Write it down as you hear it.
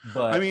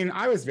I But mean,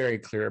 I was very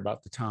clear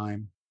about the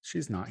time.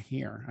 She's not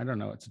here. I don't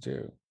know what to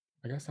do.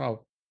 I guess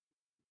I'll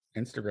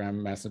Instagram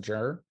message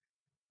her.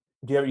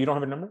 you don't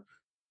have a number?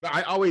 But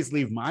I always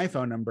leave my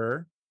phone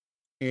number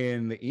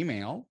in the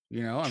email.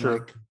 I'm Sure.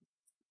 like,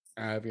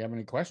 if you have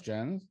any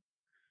questions.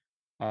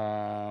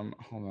 Hold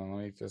on,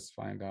 let me just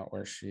find out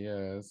where she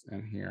is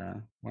in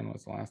here. When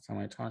was the last time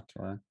I talked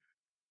to her?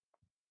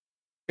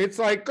 It's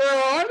like, girl,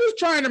 I'm just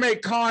trying to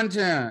make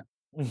content.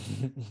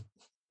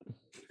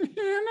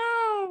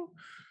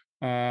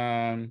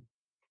 Um,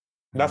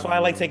 That's why I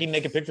like taking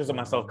naked pictures of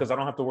myself, because I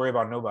don't have to worry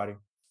about nobody.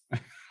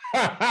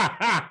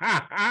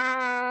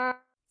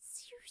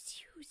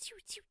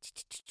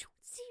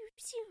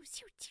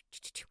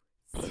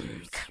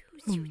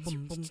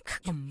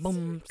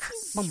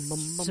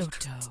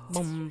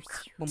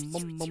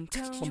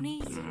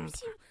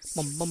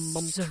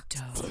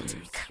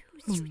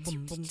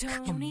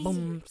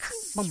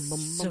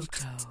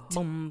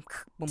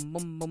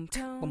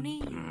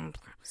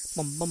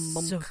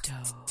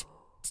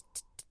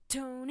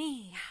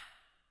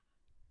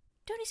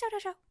 Tony Soto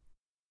Show.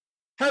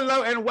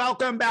 Hello and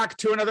welcome back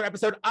to another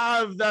episode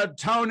of the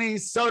Tony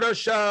Soto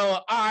Show.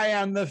 I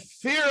am the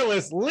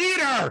fearless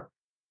leader,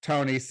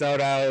 Tony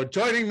Soto.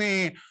 Joining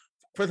me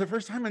for the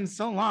first time in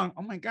so long.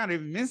 Oh my God,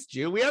 I've missed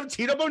you. We have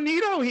Tito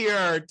Bonito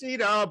here.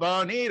 Tito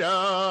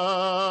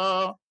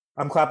Bonito.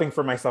 I'm clapping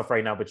for myself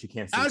right now, but you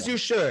can't see. As you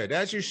should.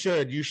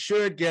 You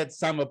should get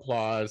some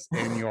applause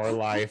in your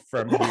life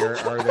from here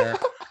or there.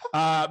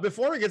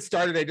 Before we get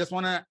started, I just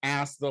want to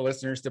ask the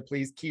listeners to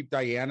please keep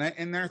Diana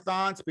in their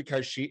thoughts,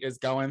 because she is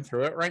going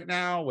through it right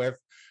now with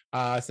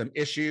some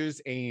issues,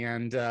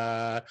 and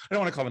I don't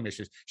want to call them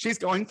issues. She's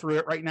going through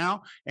it right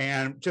now,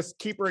 and just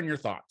keep her in your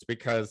thoughts,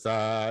 because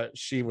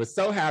she was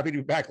so happy to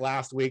be back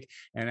last week,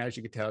 and as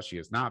you can tell, she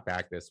is not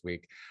back this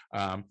week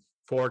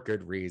for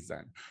good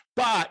reason.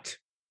 But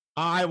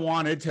I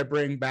wanted to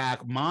bring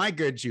back my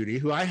good Judy,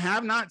 who I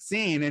have not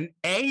seen in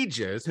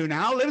ages, who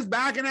now lives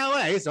back in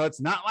LA. So it's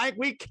not like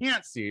we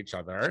can't see each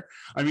other.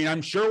 I mean,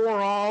 I'm sure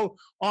we're all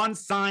on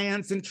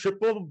science and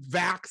triple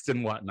vax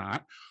and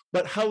whatnot.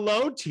 But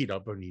hello, Tito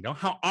Bonito.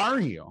 How are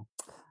you?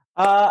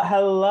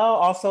 Hello.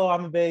 Also,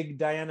 I'm a big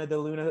Diana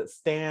DeLuna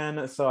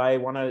stan, so I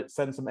want to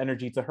send some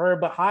energy to her.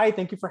 But hi,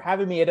 thank you for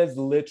having me. It has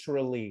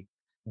literally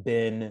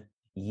been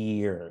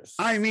years.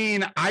 I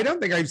mean, I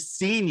don't think I've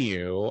seen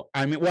you.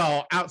 I mean,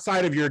 well,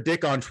 outside of your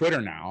dick on Twitter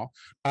now.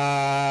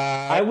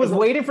 I was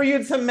waiting for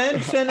you to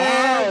mention it.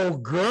 Oh,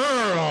 girl.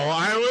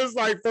 I was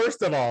like,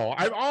 first of all,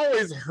 I've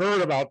always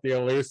heard about the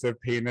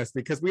elusive penis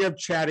because we have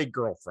chatty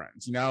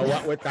girlfriends,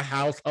 what with the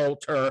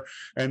householder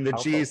and the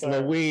G's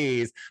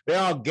Louise. They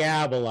all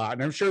gab a lot.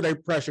 And I'm sure they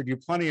pressured you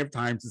plenty of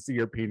times to see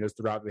your penis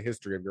throughout the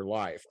history of your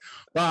life.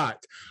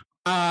 But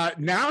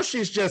now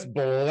she's just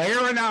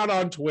blaring out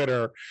on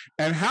Twitter.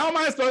 And how am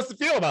I supposed to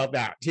feel about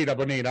that, Tito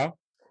Bonito?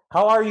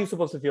 How are you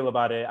supposed to feel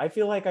about it? I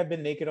feel like I've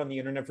been naked on the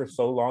internet for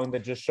so long that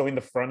just showing the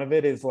front of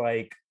it is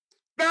like...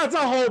 That's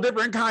a whole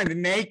different kind of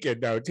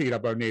naked, though, Tito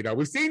Bonito.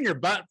 We've seen your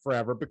butt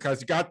forever because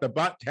you got the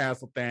butt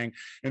tassel thing,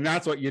 and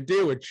that's what you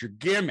do. It's your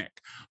gimmick.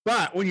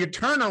 But when you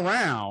turn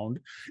around,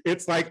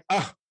 it's like,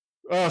 oh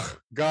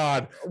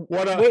God,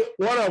 what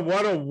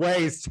a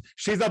waste.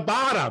 She's a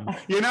bottom.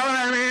 You know what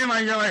I mean?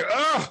 Like, you're like,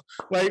 oh,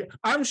 like,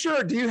 I'm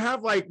sure. Do you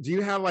have like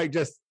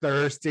just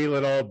thirsty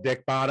little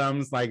dick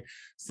bottoms like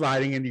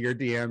sliding into your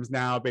DMs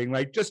now, being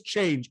like, just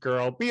change,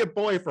 girl, be a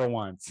boy for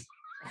once?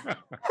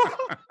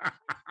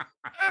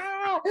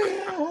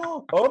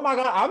 Oh my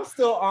God, I'm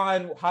still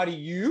on how do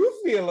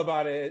you feel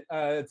about it,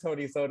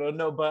 Tony Soto?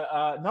 No,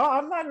 but no,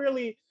 I'm not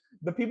really.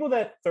 The people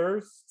that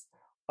thirst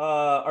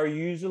are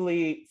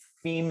usually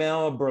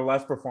female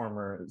burlesque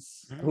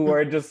performers who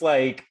are just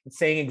like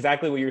saying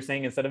exactly what you're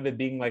saying. Instead of it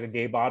being like a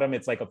gay bottom,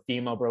 it's like a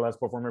female burlesque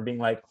performer being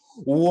like,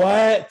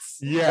 what?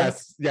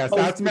 Yes,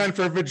 that's meant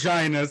for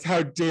vaginas.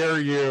 How dare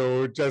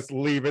you just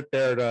leave it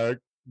there to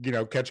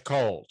catch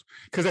cold?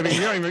 Because I mean,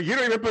 you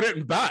don't even put it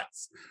in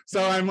butts.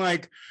 So I'm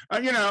like,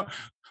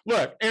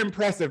 look,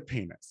 impressive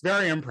penis,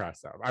 very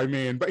impressive. I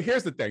mean, but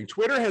here's the thing.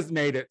 Twitter has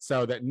made it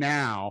so that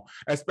now,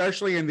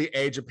 especially in the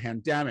age of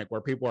pandemic where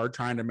people are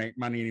trying to make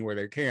money anywhere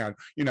they can,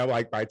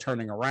 like by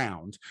turning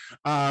around.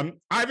 I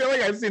feel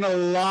like I've seen a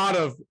lot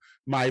of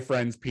my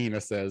friends'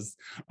 penises.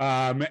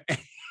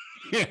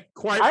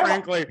 Quite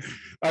frankly,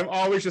 I'm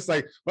always just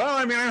like, well,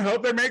 I mean, I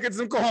hope they're making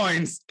some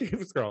coins.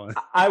 Keep scrolling.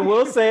 I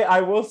will say,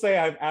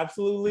 I've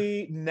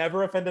absolutely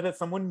never offended at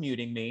someone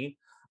muting me.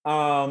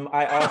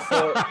 I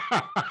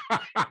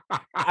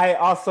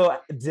also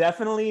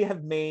definitely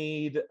have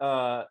made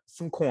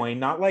some coin,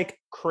 not like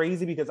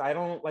crazy, because I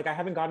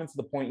haven't gotten to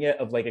the point yet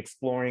of like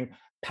exploring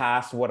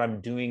past what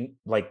I'm doing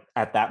like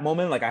at that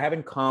moment. Like I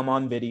haven't come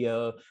on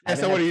video. I And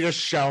haven't so what had are you just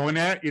showing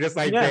it? You're just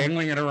like yeah.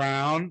 dangling it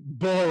around?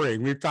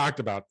 Boring. We've talked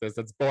about this.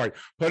 It's boring.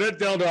 Put a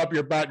dildo up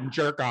your butt and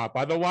jerk off.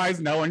 Otherwise,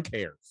 no one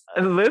cares.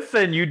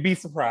 Listen, you'd be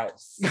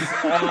surprised. You'd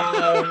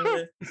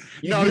No,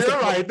 be you're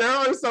surprised. right. There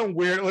are some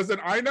weird. Listen,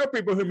 I know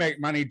people who make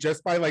money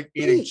just by like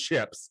eating Feet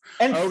chips.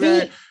 and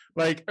Okay, feet.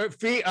 like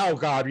feet. Oh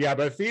God, yeah,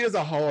 but feet is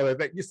a whole other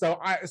thing.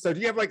 So do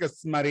you have like a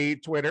smutty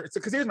Twitter? So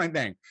because here's my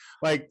thing,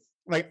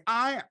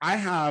 I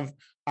have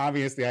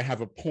obviously I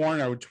have a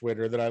porno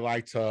Twitter that I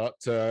like to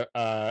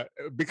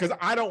because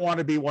I don't want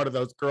to be one of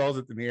those girls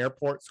at the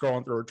airport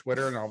scrolling through her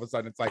Twitter and all of a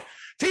sudden it's like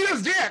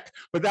Tito's dick,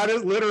 but that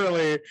is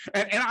literally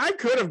and I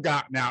could have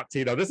gotten out,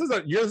 Tito. This is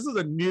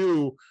a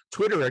new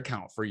Twitter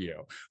account for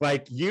you.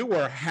 Like you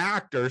were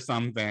hacked or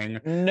something.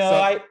 No,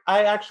 So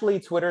I actually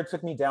Twitter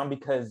took me down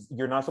because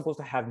you're not supposed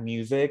to have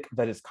music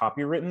that is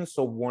copywritten.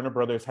 So Warner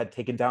Brothers had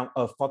taken down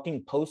a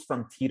fucking post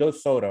from Tito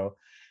Soto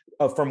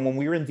from when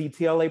we were in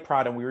DTLA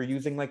Prod and we were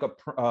using like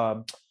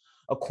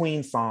a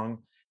Queen song,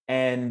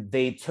 and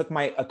they took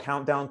my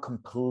account down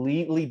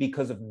completely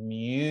because of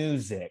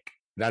music.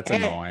 that's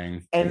And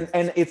annoying. and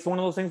it's one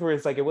of those things where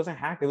it's like it wasn't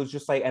hacked. It was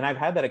just like, and I've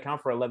had that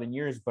account for 11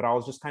 years, but I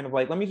was just kind of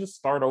like, let me just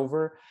start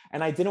over.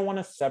 And I didn't want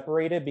to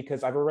separate it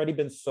because I've already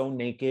been so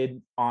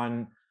naked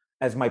on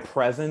as my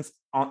presence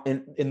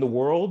in the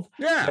world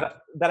Yeah.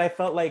 that I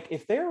felt like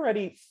if they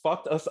already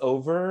fucked us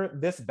over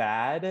this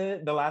bad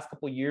the last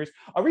couple of years,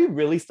 are we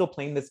really still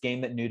playing this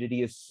game that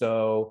nudity is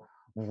so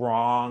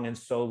wrong and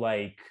so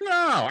like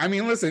No, I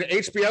mean, listen,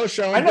 HBO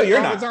showing I know you're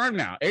all the not. time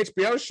now.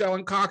 HBO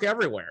showing cock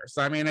everywhere.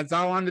 So I mean, it's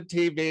all on the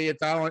TV.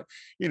 It's all on,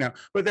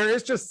 But there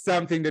is just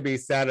something to be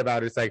said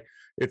about it.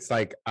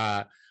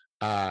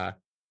 Uh,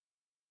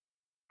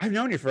 I've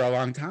known you for a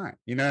long time.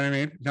 You know what I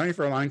mean? Known you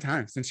for a long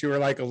time since you were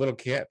like a little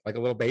kid, like a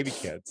little baby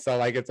kid. So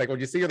like it's like when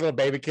you see your little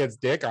baby kid's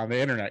dick on the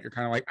internet, you're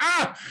kind of like,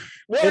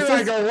 where This did I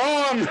is go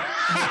wrong?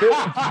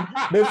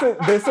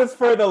 this is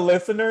for the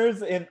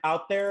listeners in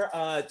out there.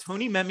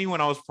 Tony met me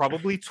when I was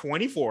probably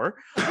 24.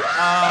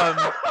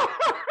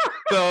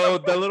 So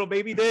the little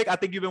baby dick, I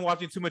think you've been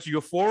watching too much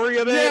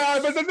Euphoria. Yeah,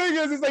 but the thing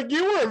is, it's like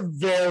you were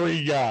very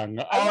young.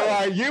 All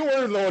right, you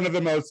were one of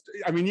the most.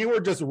 I mean, you were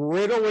just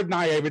riddled with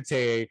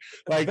naivete.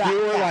 Like you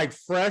were like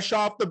fresh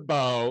off the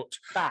boat,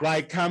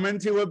 like coming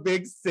to a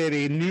big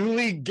city,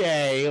 newly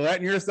gay,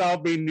 letting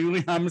yourself be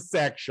newly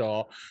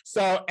homosexual.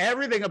 So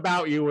everything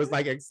about you was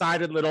like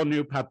excited little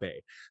new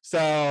puppy.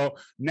 So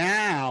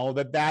now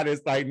that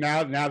is like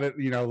now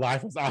that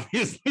life is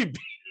obviously.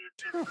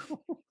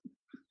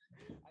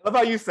 I love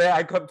how you say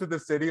I come to the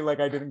city like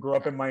I didn't grow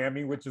up in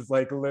Miami, which is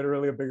like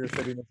literally a bigger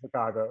city than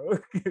Chicago.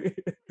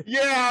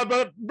 Yeah,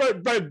 but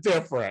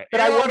different. But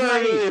I was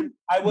naive.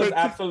 I was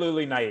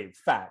absolutely naive.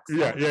 Facts.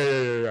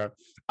 Yeah.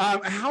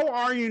 How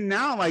are you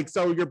now? Like,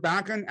 so you're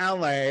back in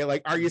LA.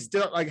 Like, are you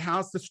still like?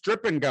 How's the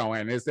stripping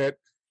going? Is it?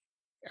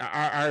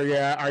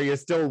 Are you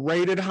still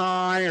rated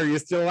high? Are you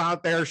still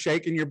out there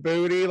shaking your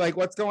booty? Like,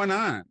 what's going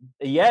on?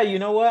 Yeah, you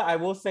know what? I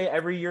will say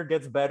every year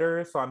gets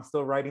better. So I'm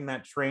still riding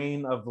that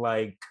train of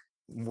like,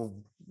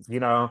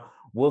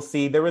 we'll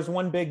see. There was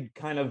one big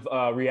kind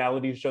of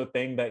reality show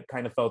thing that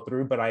kind of fell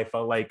through, but I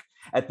felt like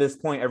at this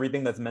point,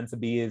 everything that's meant to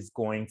be is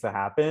going to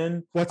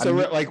happen. What's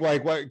like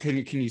what can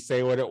you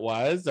say what it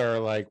was, or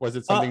like was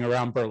it something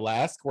around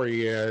burlesque where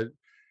you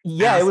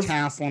it was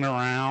hassling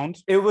around?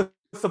 It was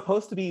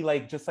supposed to be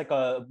like just like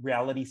a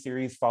reality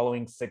series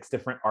following 6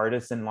 different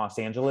artists in Los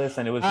Angeles,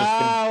 and it was just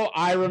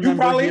I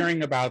remember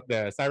hearing about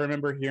this. I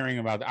remember hearing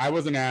about that. I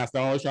wasn't asked.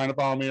 No one was trying to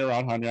follow me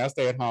around, honey. I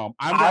stay at home.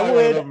 I'm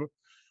one of the most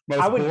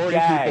boring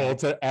people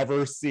to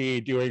ever see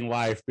doing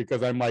life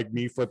because I'm like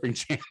me flipping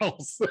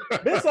channels.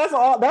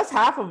 That's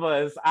half of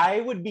us.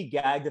 I would be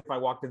gagged if I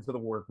walked into the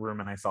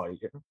workroom and I saw you.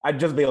 I'd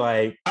just be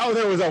like, oh,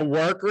 there was a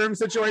workroom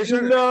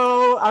situation?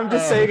 No, I'm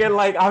just saying it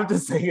like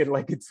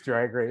it's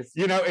Drag Race.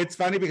 It's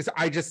funny because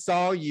I just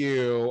saw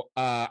you.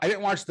 I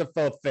didn't watch the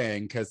full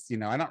thing because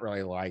I don't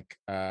really like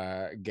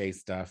gay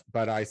stuff,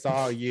 but I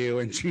saw you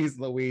and Cheese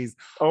Louise.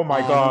 Oh my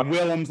God.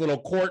 Willem's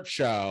little court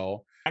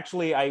show.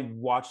 Actually, I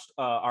watched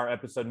our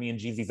episode, me and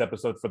Jeezy's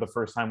episode, for the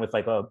first time with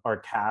like our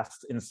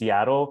cast in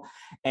Seattle,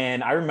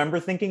 and I remember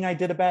thinking I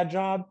did a bad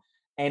job,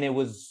 and it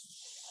was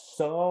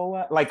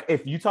so like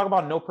if you talk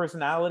about no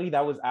personality,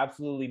 that was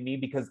absolutely me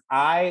because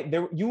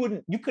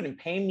you couldn't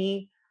pay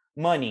me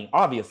money,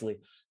 obviously,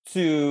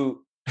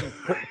 to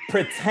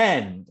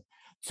pretend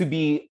to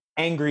be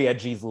angry at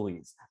Jeez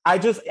Louise. I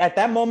just at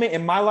that moment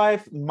in my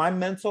life, my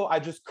mental, I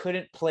just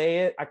couldn't play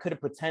it. I couldn't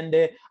pretend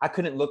it. I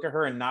couldn't look at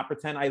her and not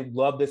pretend. I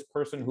love this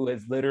person who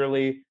has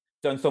literally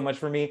done so much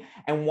for me.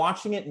 And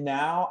watching it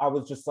now, I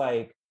was just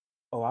like,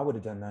 oh, I would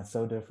have done that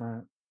so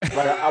different.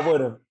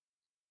 Like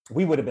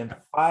we would have been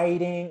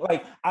fighting.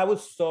 Like I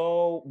was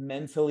so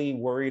mentally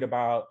worried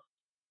about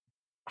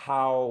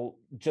how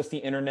just the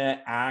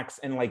internet acts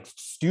and like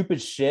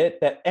stupid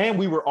shit and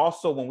we were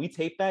also, when we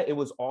taped that, it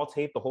was all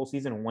taped the whole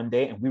season in one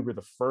day, and we were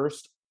the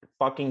first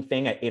fucking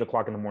thing at 8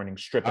 o'clock in the morning,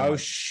 stripping. Oh like.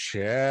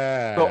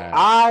 shit. So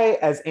I,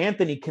 as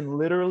Anthony, can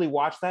literally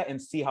watch that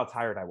and see how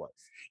tired I was.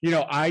 You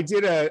know, I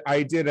did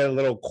a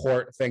little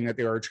court thing that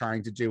they were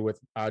trying to do with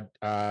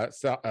a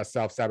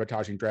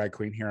self-sabotaging drag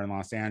queen here in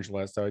Los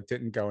Angeles. So it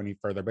didn't go any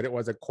further, but it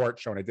was a court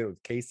show and I did it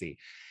with Casey.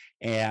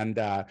 And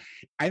I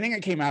think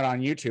it came out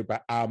on YouTube,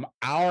 but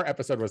our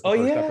episode was the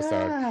first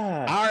episode.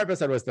 Our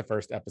episode was the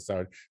first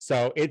episode.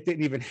 So it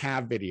didn't even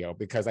have video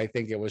because I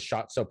think it was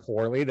shot so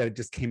poorly that it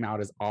just came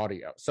out as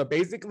audio. So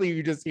basically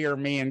you just hear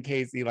me and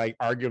Casey like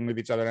arguing with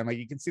each other. And I'm like,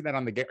 you can see that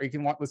on the gay, or you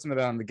can listen to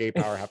that on the Gay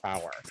Power Half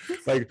Hour.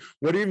 Like,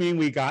 what do you mean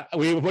what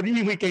do you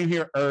mean we came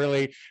here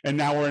early and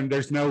now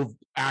there's no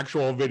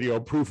actual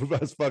video proof of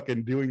us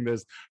fucking doing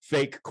this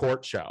fake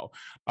court show?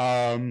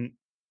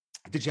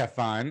 Did you have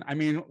fun? I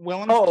mean,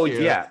 Willem's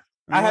cute. Yeah,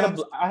 I had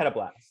a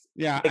blast.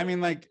 Yeah, I mean,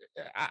 like,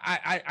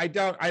 I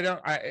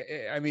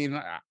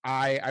mean,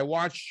 I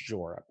watched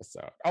your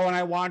episode. Oh, and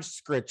I watched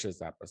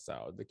Scritch's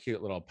episode, the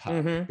cute little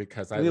pup,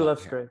 because I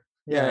love Scritch.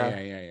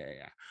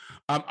 Yeah.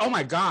 Oh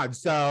my God!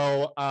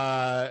 So,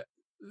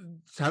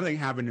 something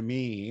happened to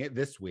me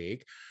this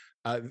week.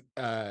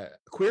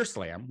 Queer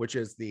Slam, which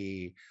is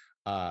the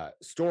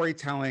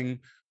storytelling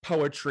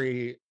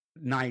poetry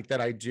night that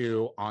I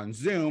do on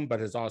Zoom, but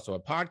is also a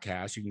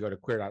podcast. You can go to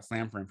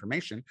queer.slam for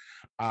information.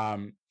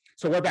 So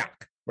we're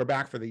back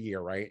for the year,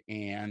 right?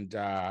 And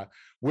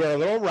we're a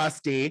little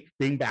rusty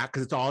being back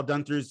because it's all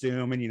done through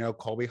Zoom, and you know,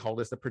 Colby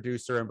Holdis, the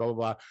producer, and blah blah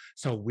blah.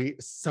 So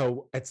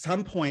at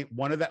some point,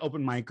 one of the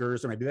open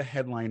micers or maybe the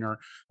headliner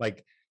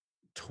like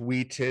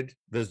tweeted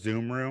the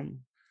Zoom room.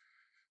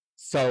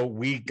 So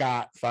we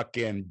got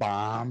fucking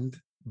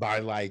bombed by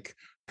like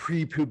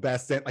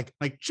prepubescent, like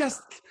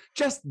just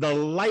the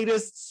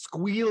lightest,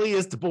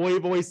 squealiest boy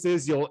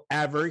voices you'll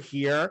ever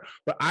hear.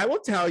 But I will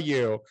tell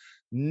you,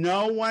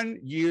 no one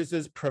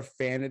uses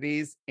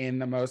profanities in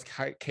the most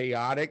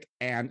chaotic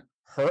and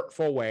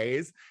hurtful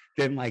ways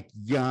than like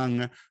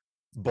young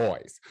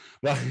boys.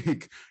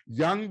 Like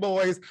young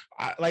boys,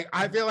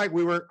 I feel like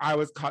I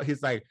was caught.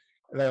 He's like,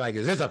 they're like,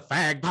 is this a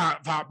fag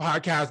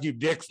podcast, you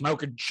dick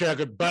smoking,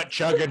 chugging, butt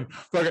chugging?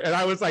 And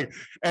I was like,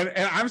 and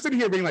I'm sitting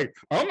here being like,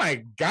 oh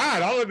my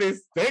God, all of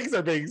these things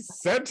are being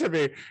said to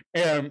me.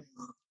 And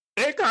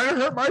it kind of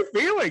hurt my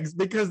feelings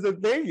because the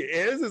thing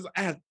is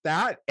at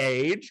that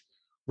age,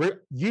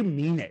 you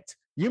mean it.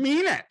 You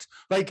mean it.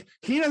 Like,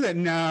 he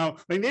doesn't know.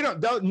 Like,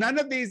 none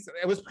of these,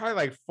 it was probably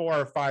like 4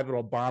 or 5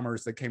 little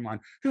bombers that came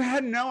on who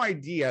had no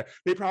idea.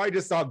 They probably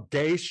just saw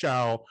Gay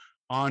Show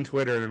on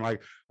Twitter and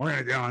like, we're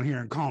gonna get on here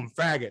and call them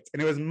faggots.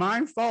 And it was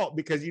my fault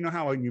because you know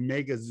how when you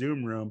make a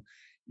Zoom room,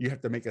 you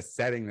have to make a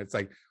setting that's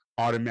like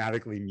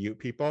automatically mute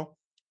people.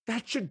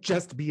 That should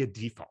just be a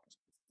default.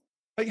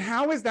 Like,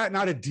 how is that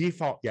not a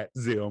default yet,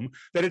 Zoom,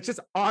 that it's just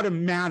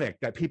automatic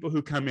that people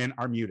who come in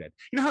are muted?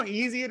 You know how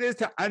easy it is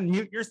to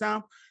unmute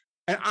yourself?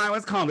 And I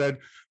was called a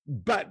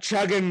butt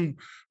chugging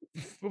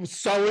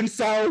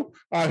so-and-so.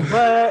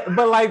 But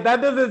like,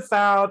 that doesn't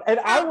sound, and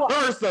I will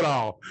first at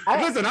all.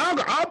 Listen,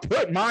 I'll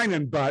put mine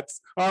in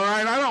butts. All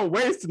right. I don't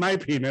waste my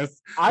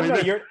penis. I'm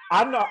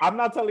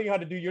not telling you how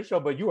to do your show,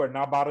 but you are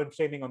not bottom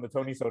shaming on the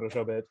Tony Soto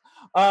show, bitch.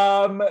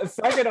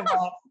 Second of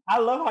all, I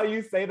love how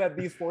you say that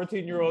these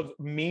 14-year-olds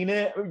mean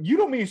it. You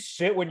don't mean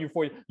shit when you're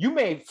 14. You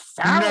may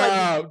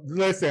sound like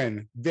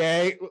listen,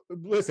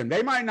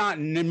 they might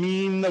not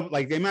mean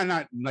they might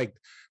not like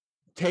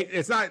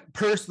it's not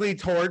personally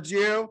towards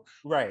you,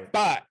 right?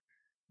 But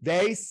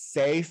they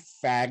say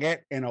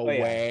faggot in a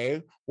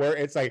way where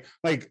it's like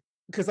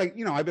because like,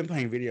 you know, I've been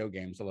playing video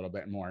games a little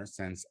bit more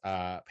since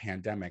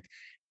pandemic,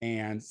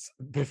 and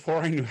before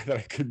I knew that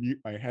I could mute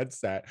my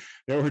headset,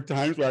 there were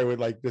times where I would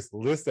like just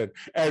listen,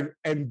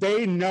 and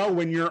they know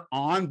when you're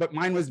on, but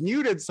mine was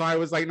muted, so I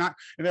was like not,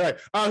 and they're like,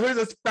 oh, who's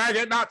this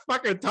faggot not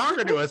fucking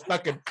talking to us,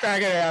 fucking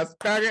faggot ass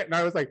faggot, and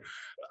I was like,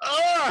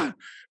 I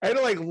had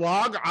to like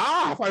log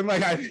off. I'm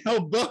like, I feel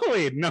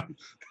bullied. No.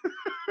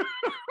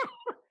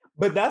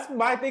 But that's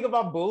my thing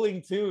about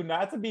bullying too,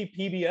 not to be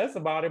PBS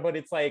about it, but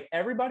it's like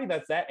everybody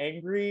that's that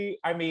angry,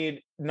 I mean,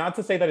 not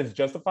to say that it's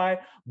justified,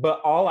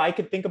 but all I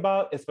could think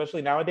about,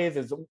 especially nowadays,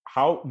 is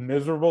how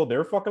miserable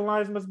their fucking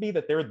lives must be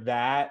that they're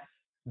that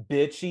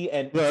bitchy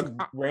and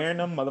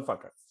random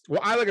motherfuckers.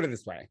 Well, I look at it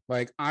this way.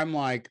 Like, I'm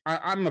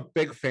a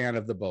big fan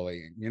of the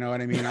bullying. You know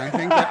what I mean? I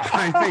think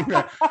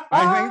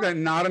that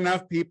not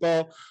enough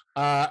people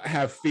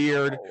have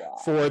feared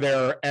for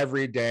their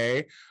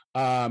everyday.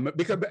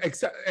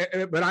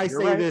 But I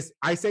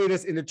say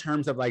this in the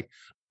terms of like,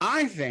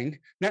 I think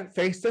that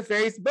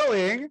face-to-face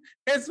bullying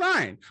is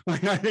fine.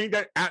 Like, I think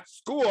that at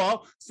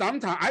school,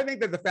 sometimes I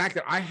think that the fact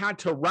that I had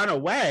to run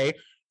away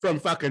from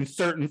fucking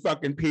certain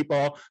fucking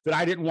people that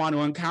I didn't want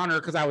to encounter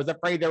because I was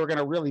afraid they were going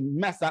to really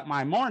mess up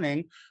my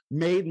morning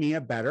made me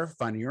a better,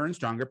 funnier, and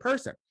stronger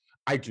person.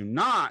 I do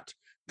not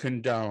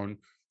condone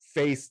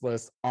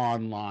faceless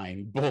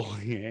online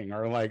bullying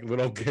or like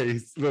little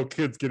kids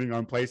getting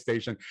on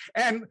PlayStation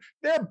and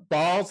their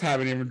balls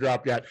haven't even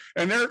dropped yet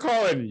and they're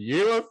calling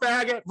you a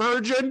faggot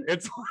virgin.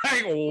 It's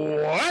like,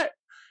 what?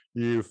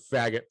 You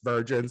faggot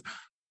virgins.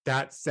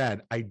 That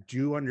said, I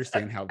do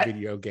understand how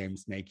video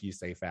games make you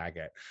say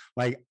faggot.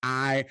 Like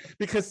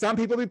because some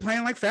people be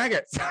playing like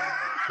faggots.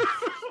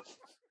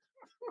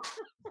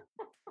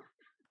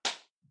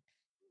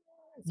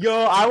 Yo,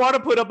 I want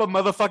to put up a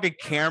motherfucking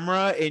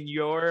camera in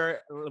your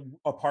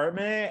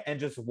apartment and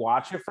just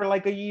watch it for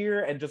like a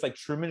year and just like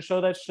Truman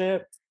Show that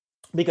shit.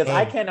 Because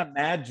I can't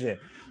imagine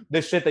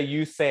the shit that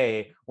you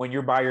say when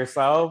you're by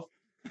yourself.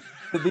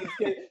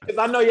 Because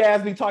I know your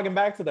ass be talking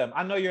back to them.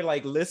 I know you're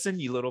like, listen,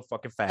 you little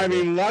fucking faggot. I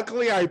mean,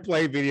 luckily I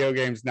play video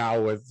games now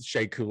with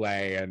Shea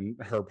Coulee and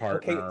her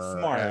partner. Okay,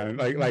 smart. And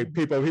like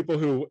people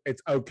who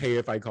it's okay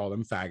if I call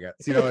them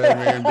faggots. You know what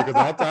I mean? Because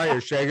I'll tell you,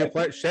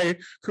 Shea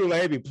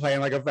Coulee be playing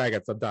like a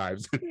faggot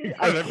sometimes.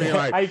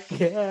 I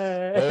can't.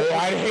 Oh,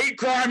 I'd hate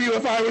crime you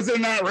if I was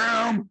in that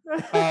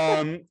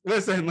room.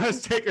 Listen,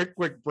 let's take a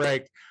quick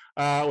break.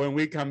 When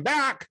we come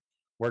back,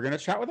 we're going to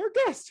chat with our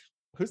guest,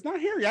 who's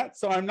not here yet,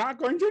 so I'm not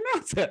going to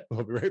announce it.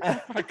 We'll be right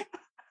back.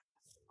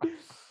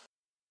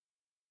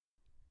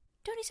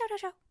 Tony Soto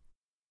Show.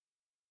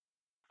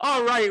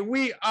 All right,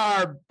 we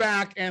are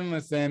back, and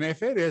listen,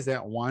 if it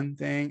isn't one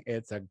thing,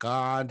 it's a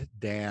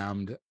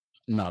goddamned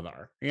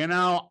another. You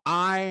know,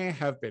 I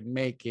have been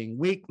making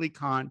weekly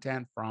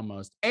content for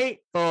almost 8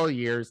 full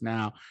years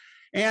now,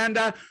 and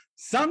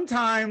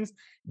sometimes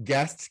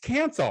guests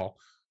cancel.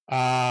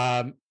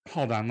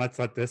 Hold on, let's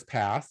let this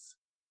pass.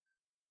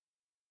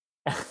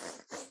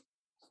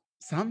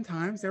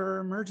 Sometimes there are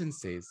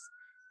emergencies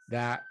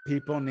that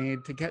people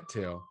need to get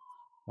to,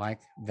 like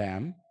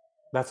them.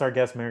 That's our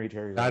guest, Mary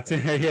Terry. That's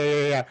it.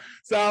 Yeah.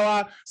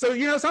 So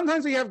you know,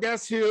 sometimes we have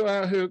guests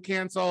who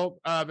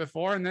cancel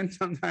before, and then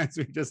sometimes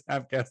we just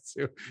have guests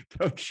who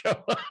don't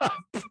show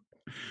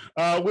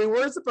up. We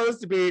were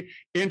supposed to be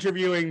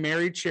interviewing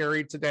Mary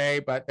Cherry today,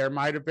 but there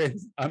might have been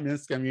a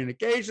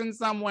miscommunication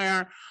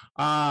somewhere.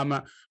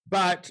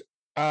 But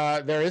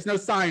there is no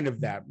sign of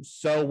them.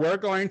 So we're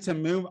going to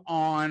move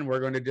on. We're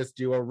going to just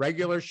do a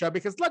regular show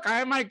because look, I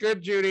have my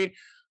good Judy,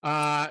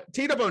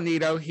 Tito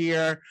Bonito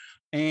here.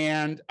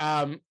 And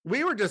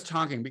we were just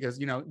talking because,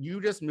 you know,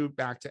 you just moved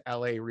back to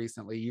LA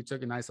recently. You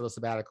took a nice little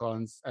sabbatical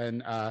in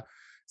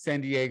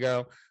San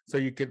Diego so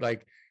you could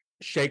like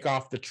shake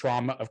off the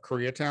trauma of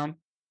Koreatown.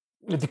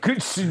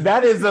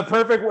 That is a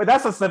perfect way.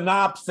 That's a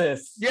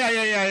synopsis.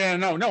 Yeah.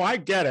 No, I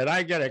get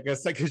it.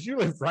 Because you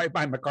live right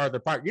by MacArthur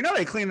Park. You know,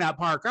 they cleaned that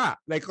park up.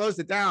 They closed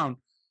it down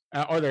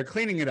or they're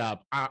cleaning it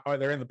up or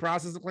they're in the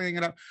process of cleaning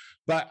it up.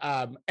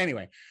 But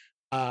anyway.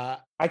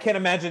 I can't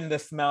imagine the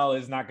smell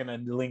is not going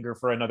to linger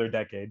for another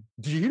decade.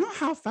 Do you know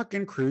how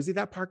fucking cruisy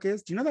that park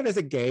is? Do you know that is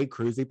a gay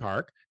cruisy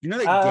park? Do you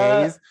know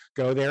that gays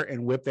go there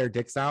and whip their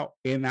dicks out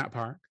in that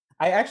park?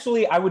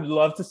 I would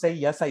love to say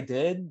yes, I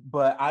did,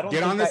 but I don't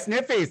get on the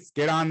sniffies.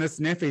 Get on the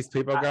sniffies.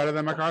 People go to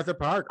the MacArthur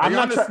Park. Are you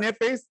on the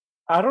sniffies?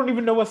 I don't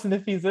even know what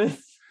sniffies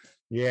is.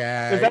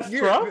 Yeah. Is that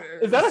from?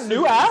 Is that a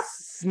new app?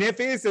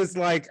 Sniffies is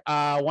like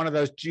one of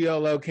those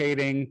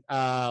geolocating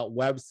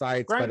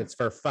websites, but it's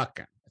for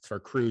fucking. It's for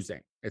cruising.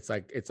 It's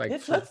like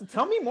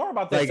tell me more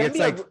about that. Like it's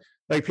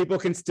like people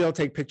can still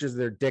take pictures of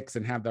their dicks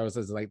and have those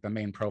as like the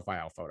main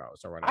profile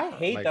photos or whatever. I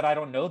hate that I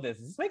don't know this.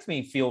 This makes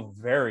me feel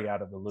very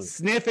out of the loop.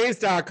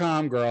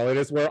 Sniffies.com, girl. It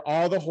is where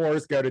all the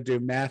whores go to do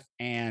meth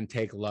and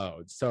take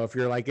loads. So if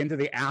you're like into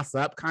the ass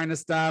up kind of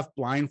stuff,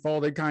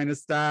 blindfolded kind of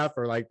stuff,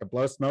 or like the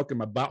blow smoke in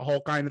my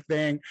butthole kind of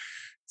thing,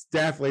 it's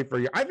definitely for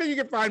you. I think you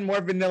can find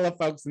more vanilla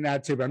folks than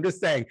that too, but I'm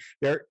just saying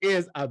there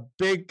is a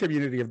big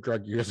community of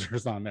drug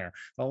users on there.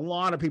 A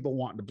lot of people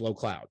wanting to blow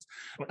clouds.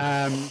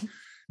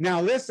 Now,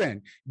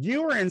 listen,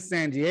 you were in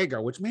San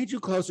Diego, which made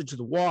you closer to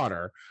the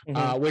water,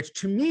 which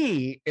to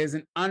me is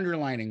an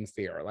underlining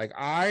fear. Like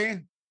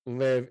I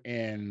live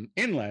in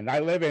inland. I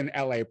live in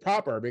LA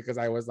proper because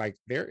I was like,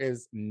 there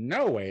is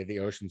no way the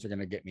oceans are going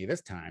to get me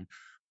this time.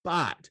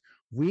 But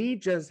we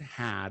just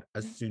had a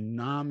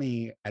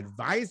tsunami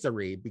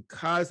advisory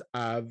because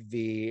of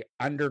the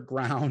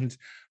underground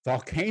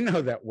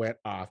volcano that went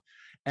off.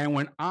 And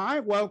when I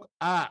woke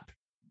up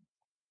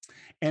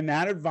and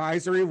that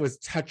advisory was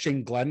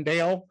touching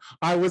Glendale,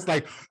 I was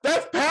like,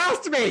 that's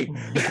past me.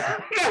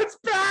 That's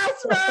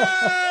past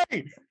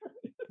me.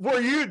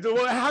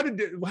 How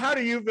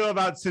do you feel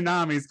about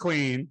tsunamis,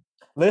 Queen?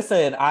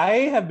 Listen,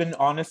 I have been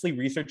honestly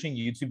researching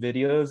YouTube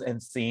videos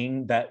and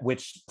seeing that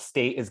which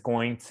state is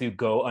going to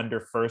go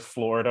under first,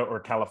 Florida or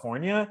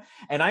California.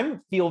 And I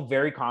feel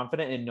very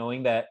confident in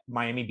knowing that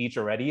Miami Beach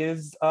already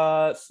is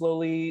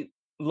slowly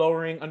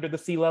lowering under the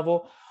sea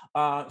level.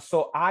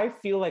 So I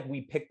feel like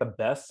we picked the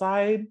best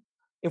side.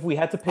 If we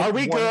had to pick, are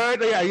we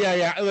good?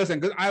 Yeah. Listen,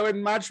 because I would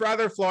much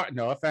rather Florida.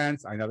 No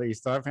offense, I know that you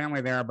still have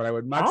family there, but I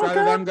would much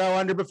rather them go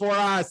under before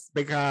us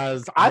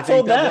because I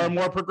think that we're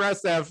more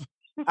progressive.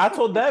 I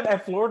told them,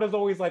 and Florida's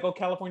always like, "Oh,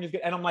 California's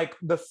good," and I'm like,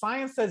 "The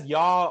science says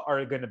y'all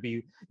are gonna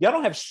be. Y'all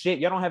don't have shit.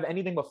 Y'all don't have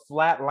anything but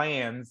flat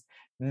lands.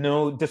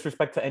 No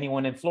disrespect to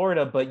anyone in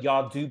Florida, but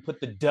y'all do put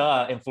the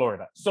duh in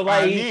Florida. So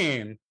like, I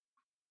mean."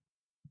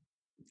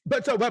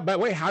 But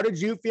wait, how did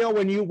you feel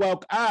when you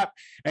woke up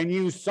and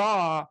you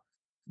saw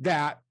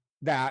that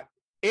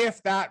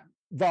if that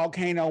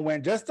volcano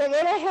went just a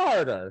little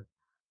harder,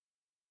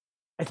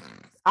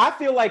 I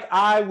feel like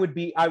I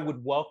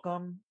would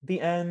welcome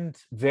the end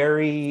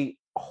very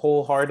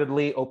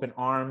wholeheartedly, open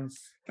arms.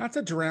 That's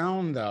a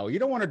drown, though. You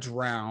don't want to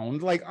drown.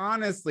 Like,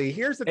 honestly,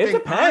 here's the It thing.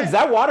 depends.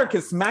 That water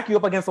can smack you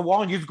up against the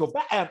wall and you just go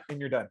bam and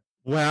you're done.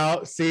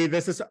 Well, see,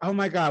 this is, oh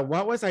my God,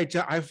 what was I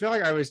just, I feel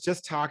like I was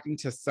just talking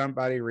to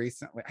somebody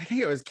recently. I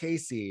think it was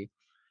Casey.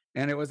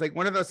 And it was like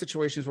one of those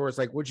situations where it's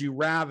like, would you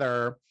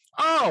rather?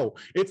 Oh,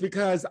 it's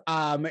because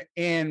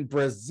in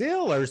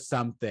Brazil or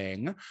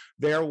something,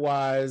 there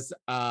was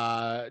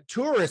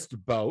tourist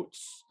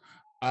boats.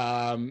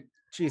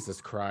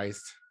 Jesus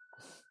Christ.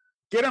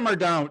 Get them or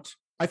don't.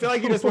 I feel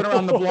like you just went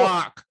around the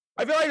block.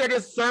 I feel like I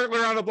just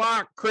circling around the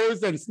block,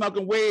 cruising,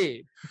 smoking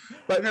weed.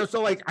 But no,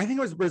 so like I think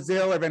it was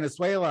Brazil or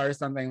Venezuela or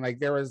something. Like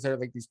there was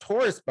like these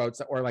tourist boats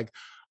that were like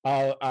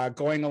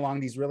going along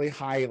these really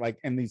high, like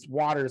in these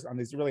waters on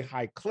these really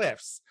high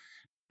cliffs.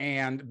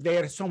 And they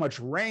had so much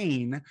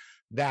rain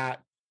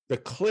that the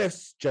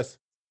cliffs just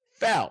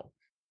fell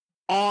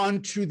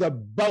onto the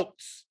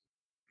boats.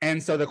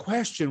 And so the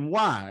question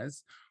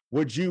was,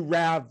 would you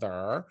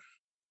rather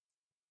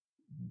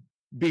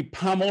be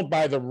pummeled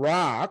by the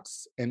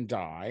rocks and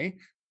die,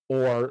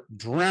 or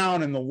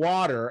drown in the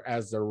water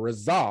as a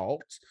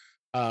result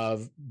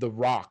of the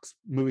rocks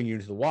moving you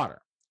into the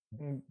water?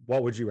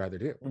 What would you rather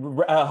do?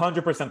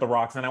 100% the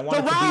rocks, and I want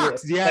The it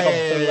rocks! to be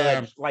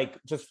Yeah. like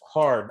just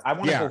hard. I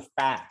want to go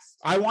fast.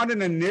 I want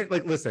an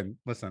like listen.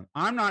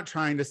 I'm not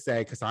trying to say,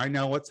 because I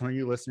know what some of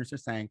you listeners are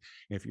saying.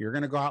 If you're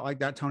gonna go out like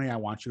that, Tony, I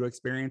want you to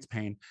experience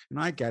pain, and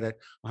I get it.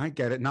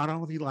 Not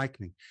all of you like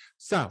me,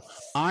 so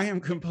I am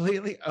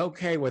completely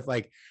okay with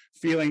like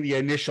feeling the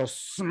initial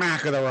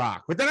smack of the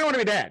rock, but then I want to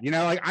be dead. You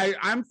know, like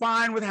I'm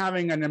fine with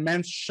having an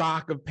immense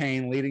shock of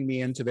pain leading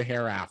me into the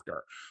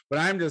hereafter. But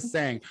I'm just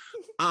saying,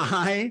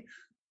 I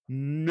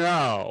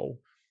know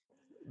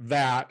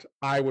that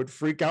I would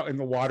freak out in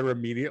the water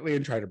immediately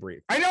and try to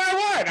breathe. I know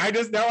I would. I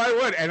just know I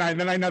would. And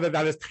then I know that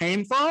that is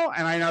painful.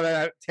 And I know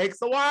that it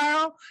takes a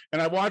while.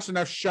 And I've watched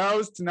enough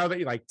shows to know that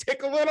you like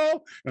tick a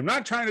little. I'm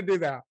not trying to do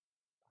that.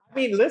 I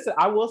mean, listen,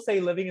 I will say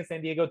living in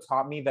San Diego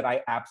taught me that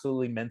I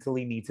absolutely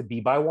mentally need to be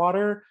by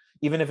water,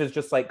 even if it's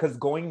just like, because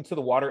going to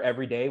the water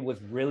every day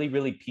was really,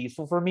 really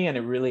peaceful for me. And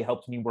it really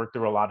helped me work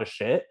through a lot of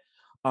shit.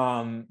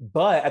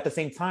 But at the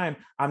same time,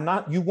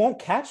 you won't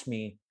catch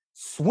me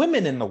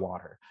swimming in the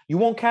water. You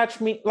won't catch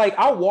me, like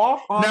I'll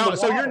walk on the water.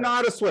 So you're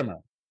not a swimmer.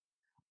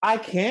 I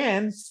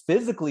can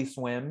physically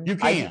swim. You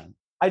can.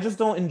 I just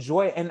don't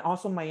enjoy it. And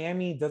also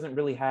Miami doesn't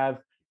really have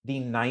the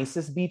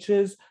nicest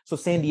beaches. So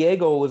San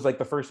Diego was like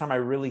the first time I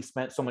really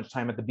spent so much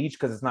time at the beach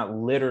because it's not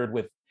littered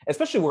with,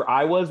 especially where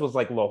I was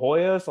like La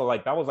Jolla. So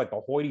like that was like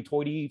the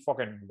hoity-toity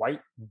fucking white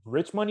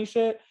rich money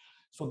shit.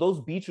 So those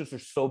beaches are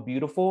so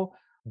beautiful,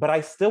 but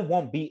I still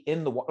won't be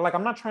in the water. Like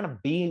I'm not trying to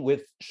be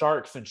with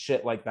sharks and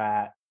shit like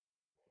that.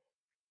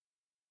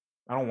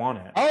 I don't want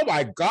it. Oh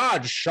my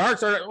God,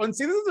 sharks are. And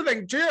see, this is the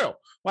thing too.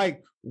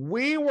 Like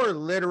we were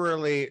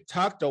literally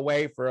tucked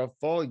away for a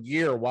full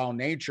year while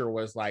nature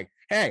was like,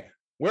 hey,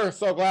 we're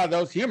so glad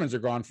those humans are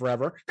gone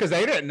forever, because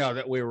they didn't know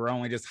that we were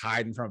only just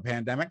hiding from a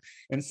pandemic.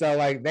 And so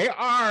like they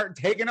are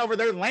taking over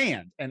their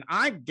land. And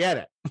I get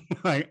it.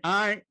 Like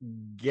I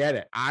get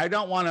it. I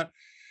don't want to.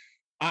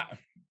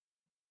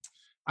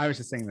 I was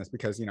just saying this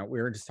because, you know,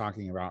 we were just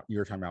talking about, you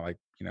were talking about like,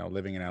 you know,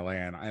 living in LA.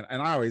 And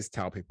I always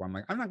tell people, I'm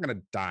like, I'm not going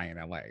to die in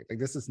LA. Like,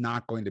 this is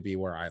not going to be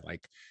where I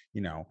like,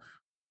 you know,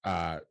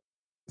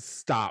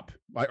 stop,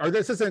 like, or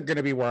this isn't going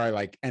to be where I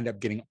like end up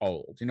getting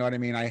old. You know what I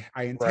mean? I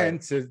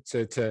intend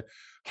to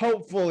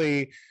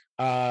hopefully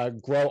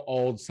grow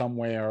old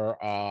somewhere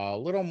a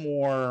little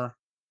more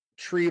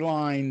tree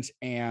lined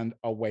and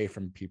away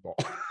from people.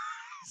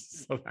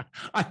 So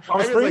I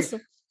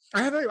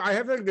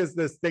have like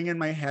this thing in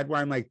my head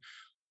where I'm like,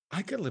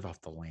 I could live off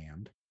the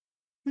land.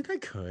 Like I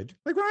could,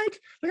 like, right?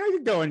 Like I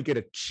could go and get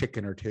a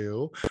chicken or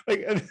two.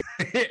 Like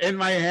in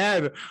my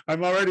head,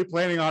 I'm already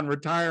planning on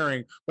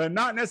retiring, but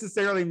not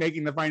necessarily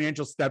making the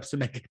financial steps to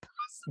make it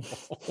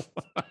possible.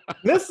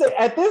 Listen,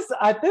 at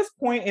this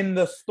point in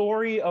the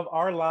story of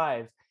our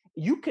lives,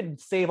 you could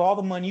save all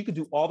the money, you could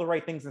do all the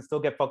right things and still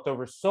get fucked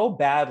over so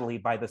badly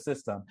by the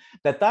system.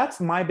 That's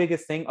my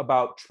biggest thing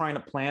about trying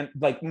to plan.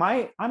 Like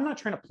I'm not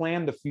trying to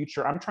plan the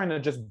future. I'm trying to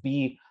just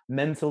be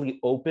mentally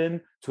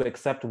open to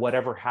accept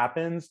whatever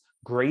happens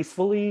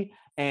gracefully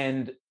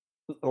and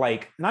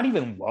like not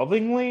even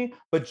lovingly,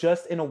 but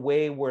just in a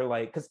way where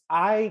like, because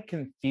I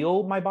can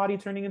feel my body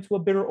turning into a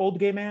bitter old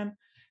gay man.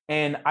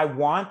 And I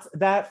want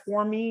that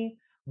for me,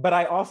 but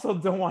I also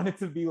don't want it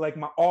to be like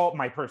all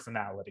my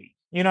personality,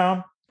 you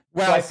know?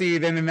 Well, so see,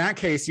 then in that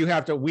case,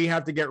 we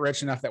have to get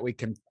rich enough that we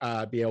can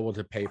be able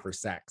to pay for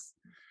sex.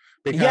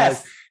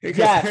 Because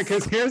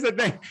here's the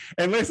thing.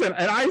 And listen,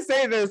 and I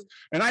say this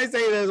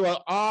with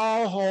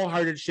all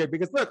wholehearted shit,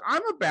 because look,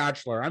 I'm a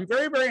bachelor. I'm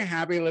very, very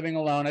happy living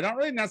alone. I don't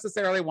really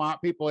necessarily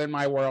want people in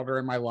my world or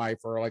in my life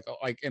or like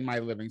in my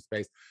living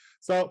space.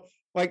 So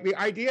like the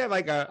idea of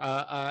like an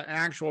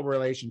actual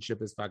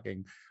relationship is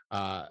fucking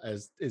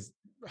is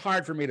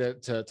hard for me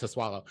to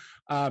swallow.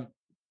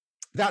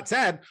 that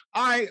said,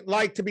 I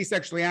like to be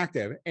sexually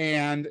active,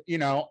 and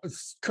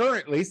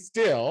currently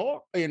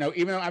still,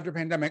 even though after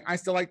pandemic, I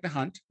still like to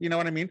hunt. You know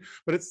what I mean?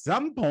 But at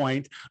some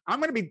point, I'm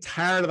going to be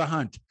tired of the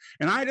hunt,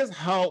 and I just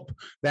hope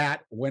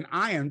that when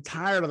I am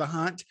tired of the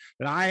hunt,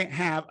 that I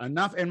have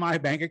enough in my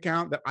bank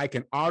account that I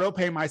can auto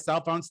pay my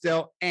cell phone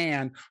still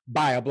and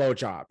buy a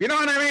blowjob. You know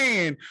what I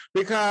mean?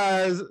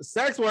 Because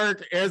sex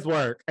work is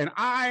work, and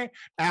I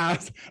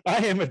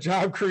am a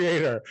job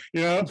creator.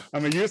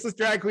 I'm a useless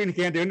drag queen who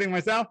can't do anything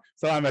myself.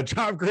 So I'm a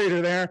job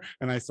creator there.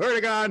 And I swear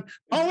to God,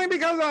 only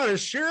because out of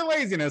sheer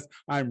laziness,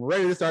 I'm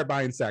ready to start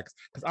buying sex.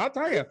 Because I'll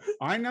tell you,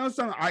 I know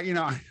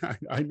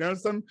I know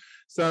some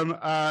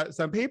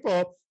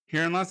people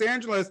here in Los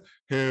Angeles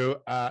who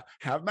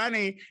have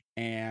money,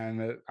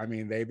 and I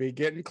mean, they be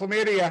getting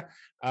chlamydia,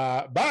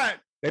 but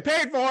they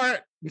paid for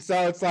it.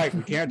 So it's like,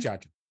 we can't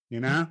judge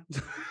them,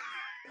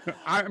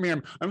 I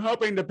mean, I'm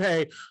hoping to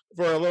pay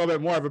for a little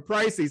bit more of a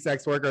pricey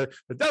sex worker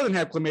that doesn't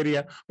have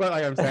chlamydia, but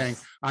like I'm saying,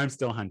 I'm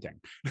still hunting.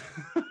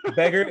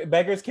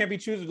 Beggars can't be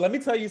choosers. Let me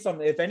tell you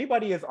something. If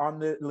anybody is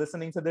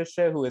listening to this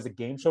shit who is a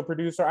game show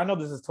producer, I know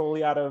this is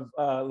totally out of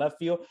left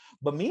field,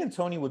 but me and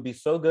Tony would be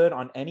so good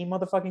on any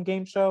motherfucking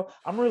game show.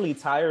 I'm really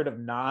tired of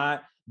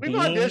not. We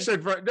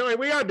auditioned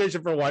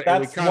for one,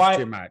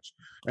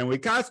 and we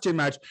cussed too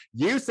much.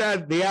 You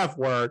said the F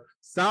word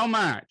so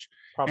much.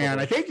 Probably.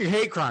 And I think you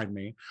hate crimed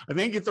me. I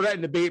think you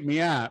threatened to beat me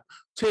up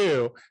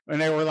too.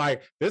 And they were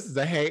like, "This is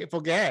a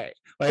hateful gay."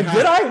 Like,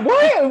 did I?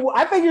 What?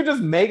 I think you're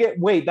just making.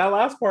 Wait, that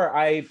last part,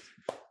 I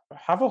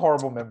have a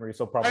horrible memory.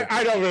 So probably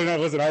I don't really know.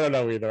 Listen, I don't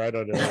know either.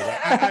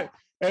 And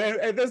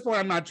at this point,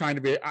 I'm not trying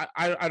to be.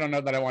 I don't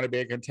know that I want to be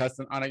a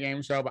contestant on a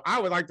game show, but I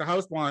would like to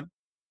host one.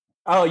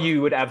 Oh,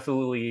 you would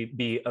absolutely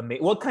be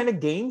amazing. What kind of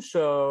game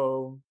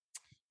show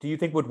do you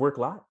think would work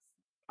live?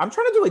 I'm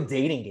trying to do a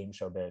dating game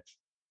show, bitch.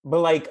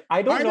 But like,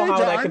 I don't know how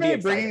that could be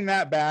exciting. Bringing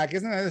that back,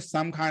 isn't there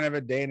some kind of a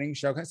dating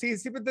show? See,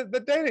 but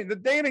the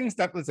dating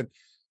stuff. Listen,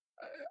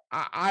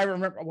 I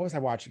remember, what was I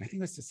watching? I think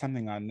it was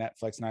something on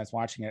Netflix, and I was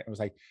watching it. It was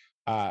like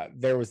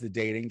there was the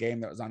dating game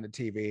that was on the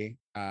TV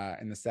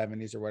in the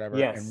 70s or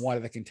whatever, and one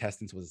of the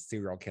contestants was a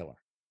serial killer.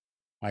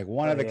 Like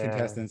one of the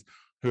contestants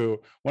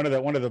one of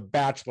the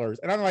bachelors,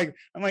 and I'm like,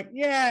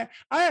 yeah,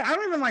 I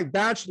don't even like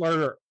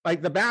Bachelor,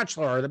 like The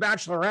Bachelor or The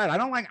Bachelorette. I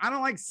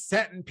don't like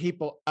setting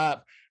people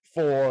up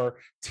for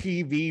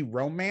TV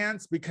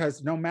romance,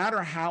 because no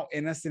matter how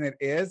innocent it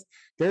is,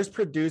 there's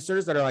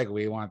producers that are like,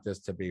 we want this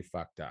to be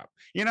fucked up.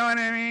 You know what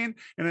I mean?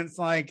 And it's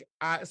like,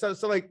 so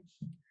like,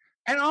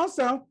 and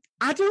also,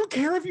 I don't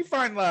care if you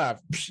find love.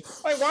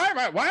 Like, why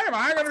am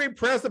I going to be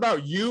pressed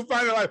about you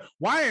finding love?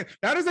 Why?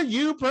 That is a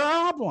you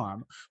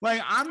problem.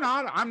 Like, I'm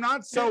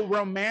not so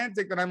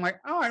romantic that I'm like,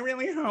 oh, I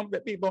really hope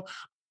that people.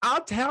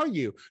 I'll tell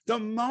you, the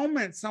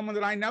moment someone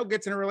that I know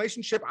gets in a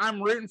relationship,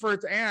 I'm rooting for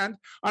it to end.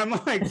 I'm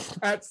like,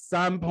 at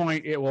some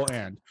point it will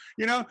end,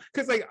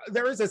 because like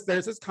there's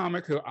this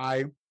comic who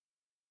I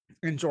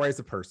enjoy as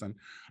a person,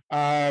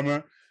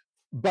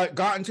 but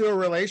got into a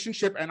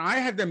relationship, and I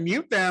had to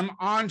mute them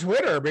on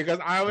Twitter because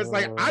I was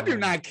like, I do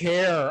not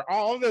care.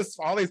 All these,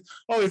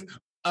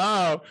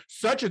 oh,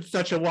 such and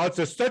such, and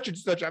what's such and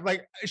such. I'm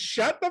like,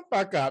 shut the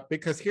fuck up,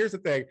 because here's the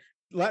thing.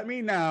 Let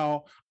me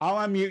know.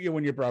 I'll unmute you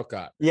when you broke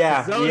up.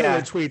 Yeah, those are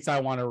the tweets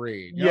I want to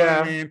read. You know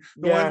what I mean?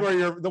 Ones where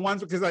you're the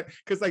ones because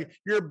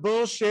you're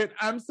bullshit.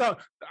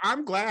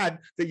 I'm glad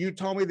that you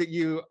told me that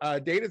you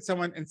dated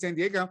someone in San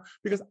Diego,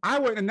 because I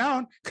wouldn't have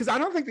known, because I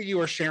don't think that you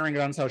were sharing it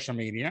on social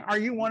media. Are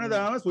you one of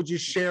those? Would you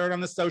share it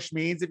on the social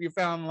medias if you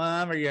fell in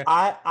love, or you?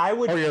 I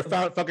would. Or you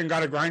fucking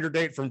got a Grindr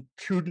date from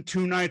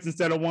two nights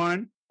instead of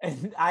one.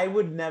 And I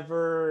would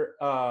never.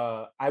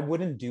 I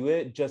wouldn't do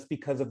it just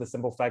because of the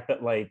simple fact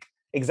that like.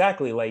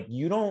 Exactly. Like,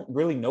 you don't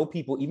really know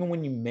people. Even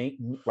when you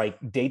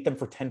date them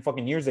for 10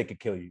 fucking years, they could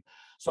kill you.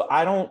 So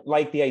I don't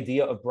like the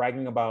idea of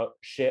bragging about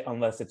shit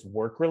unless it's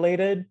work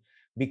related,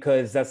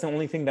 because that's the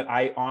only thing that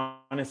I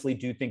honestly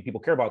do think people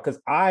care about. Because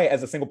I,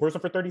 as a single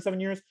person for 37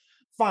 years,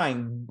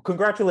 fine,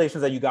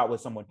 congratulations that you got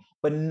with someone,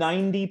 but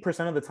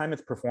 90% of the time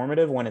it's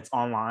performative when it's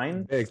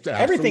online.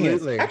 Everything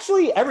is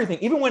actually everything,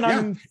 even when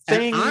I'm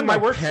saying my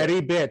work.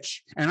 Petty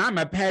bitch, and I'm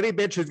a petty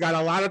bitch who's got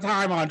a lot of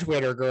time on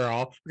Twitter,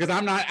 girl, because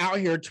I'm not out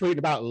here tweeting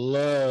about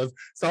love.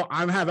 So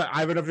I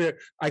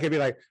could be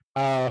like,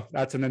 oh,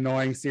 that's an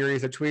annoying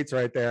series of tweets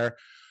right there.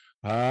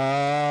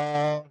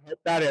 That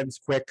ends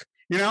quick.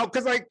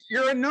 Because like,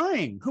 you're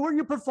annoying. Who are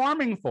you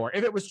performing for?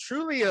 If it was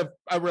truly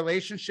a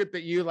relationship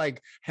that you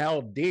like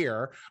held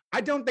dear, I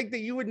don't think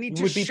that you would need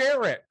to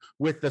share it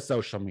with the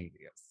social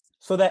medias,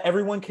 so that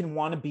everyone can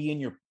want to be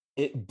in your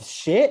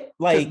shit.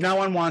 Like, no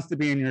one wants to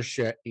be in your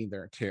shit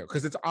either, too.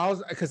 Because it's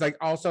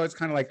also it's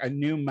kind of like a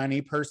new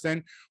money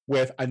person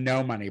with a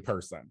no money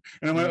person,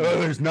 and I'm like, oh,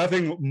 there's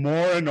nothing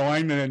more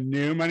annoying than a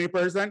new money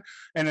person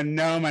and a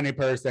no money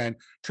person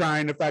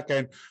trying to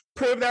fucking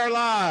prove their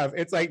love.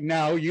 It's like,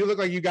 no, you look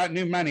like you got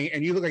new money,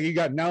 and you look like you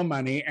got no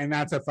money, and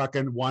that's a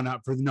fucking one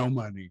up for no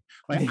money.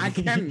 Like, I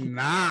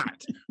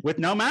cannot with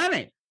no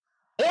money.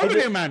 or the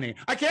new money.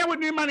 I can't with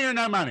new money or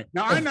no money.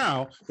 Now I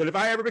know that if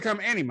I ever become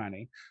any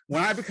money,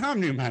 when I become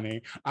new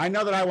money, I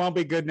know that I won't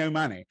be good new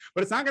money.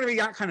 But it's not going to be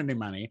that kind of new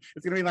money.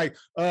 It's going to be like,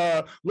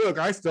 look,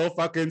 I still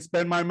fucking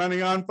spend my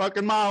money on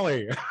fucking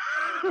Molly.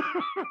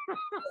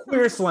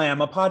 Queer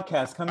Slam, a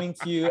podcast coming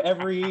to you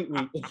every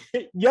week.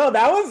 Yo,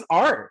 that was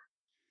art.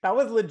 That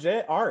was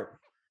legit art.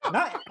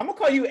 I'm gonna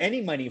call you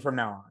Any Money from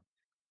now on.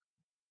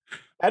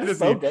 That is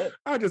so good.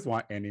 I just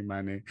want any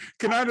money.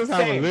 Can I just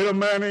have a little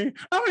money?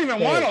 I don't even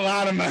want a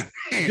lot of money.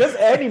 Just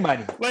any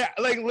money.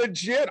 Like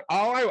legit.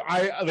 All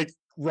I like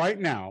right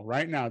now,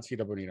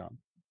 Tito Bonito.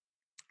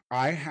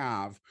 I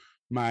have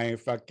my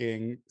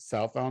fucking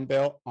cell phone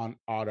bill on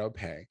auto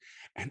pay,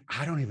 and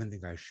I don't even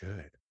think I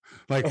should.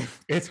 Like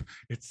it's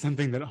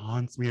something that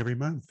haunts me every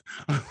month.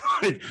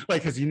 like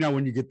because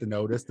when you get the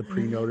notice, the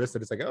pre-notice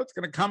that it's like, oh, it's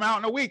gonna come out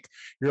in a week.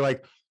 You're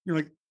like.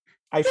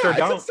 I sure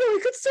don't.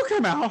 It could still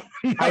come out.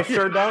 I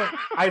sure don't.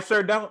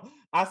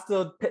 I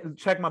still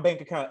check my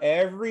bank account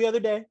every other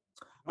day.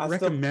 I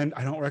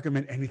don't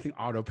recommend anything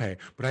auto pay,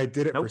 but I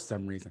did it for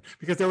some reason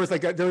because there's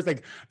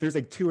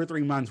like 2 or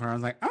 3 months where I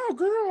was like, oh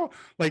girl,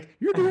 like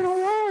you're doing all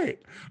right.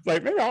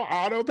 Like maybe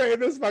I'll auto pay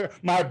this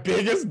my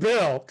biggest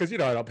bill because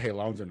I don't pay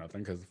loans or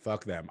nothing because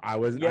fuck them. I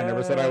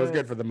never said I was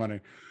good for the money.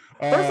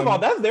 First of all,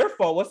 that's their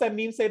fault. What's that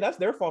meme say? That's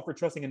their fault for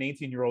trusting an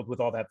 18-year-old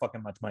with all that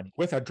fucking much money.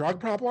 With a drug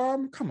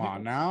problem? Come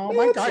on now.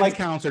 My guidance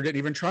counselor didn't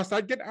even trust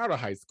I'd get out of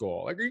high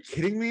school. Like, are you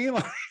kidding me?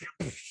 Like,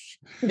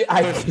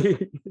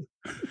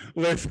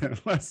 listen,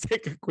 let's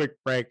take a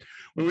quick break.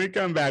 When we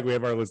come back, we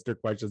have our listener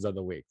questions of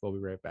the week. We'll be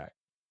right back.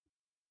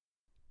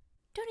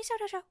 Tony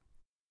Soto Show.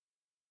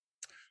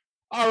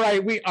 All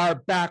right, we are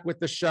back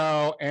with the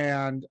show.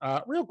 And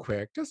real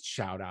quick, just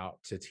shout out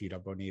to Tito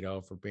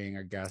Bonito for being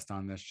a guest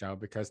on this show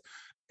because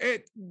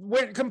it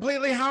went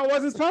completely how it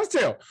wasn't supposed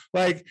to.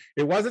 Like,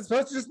 it wasn't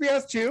supposed to just be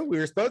us two. We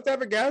were supposed to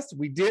have a guest.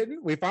 We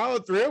didn't. We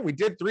followed through. We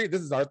did 3. This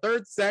is our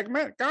 3rd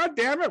segment. God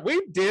damn it.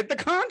 We did the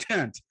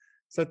content.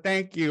 So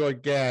thank you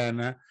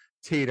again,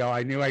 Tito.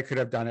 I knew I could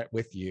have done it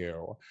with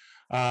you.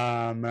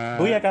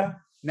 Booyaka.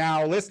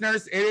 Now,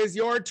 listeners, it is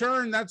your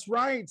turn. That's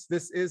right.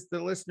 This is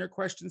the listener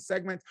question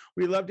segment.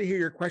 We love to hear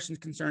your questions,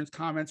 concerns,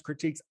 comments,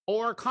 critiques,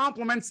 or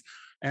compliments,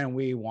 and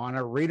we want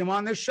to read them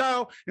on this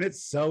show. And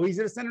it's so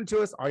easy to send them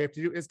to us. All you have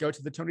to do is go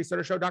to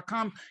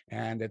thetonysotoshow.com,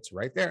 and it's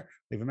right there.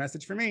 Leave a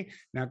message for me.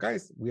 Now,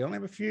 guys, we only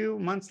have a few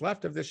months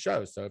left of this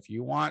show, so if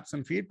you want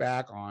some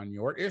feedback on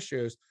your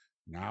issues,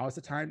 now is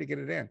the time to get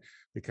it in,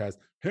 because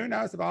who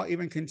knows if I'll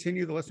even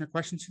continue the listener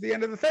questions to the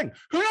end of the thing.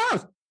 Who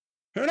knows?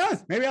 Who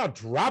knows? Maybe I'll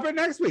drop it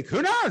next week.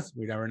 Who knows?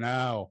 We never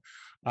know.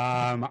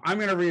 I'm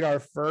going to read our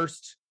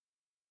first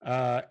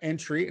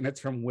entry, and it's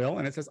from Will,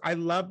 and it says, I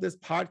love this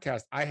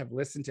podcast. I have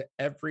listened to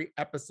every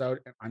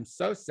episode, and I'm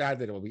so sad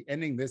that it will be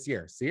ending this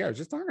year. See, I was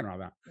just talking about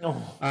that.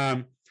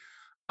 Oh.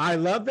 I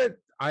love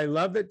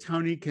that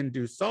Tony can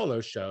do solo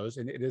shows,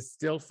 and it is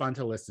still fun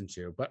to listen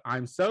to, but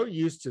I'm so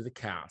used to the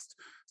cast,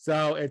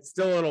 so it's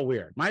still a little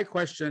weird. My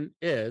question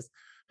is,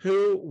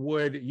 who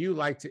would you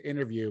like to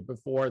interview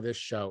before this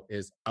show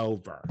is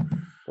over?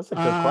 That's a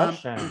good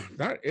question.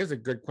 That is a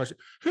good question.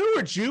 Who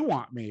would you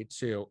want me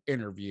to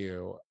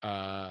interview?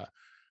 And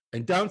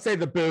don't say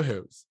the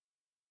Boohoos.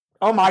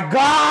 Oh my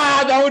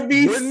God, that would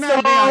be Wouldn't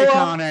that be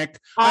iconic?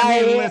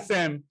 I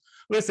mean,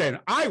 listen,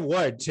 I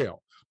would too.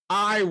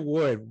 I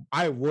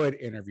would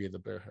interview the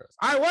Boohoos.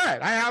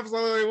 I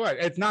absolutely would.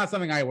 It's not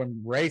something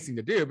I'm racing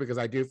to do because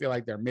I do feel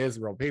like they're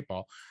miserable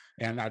people,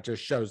 and that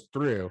just shows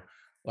through,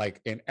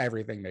 like, in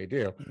everything they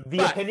do.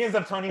 The opinions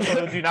of Tony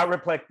Soto do not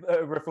reflect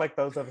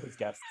those of his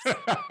guests.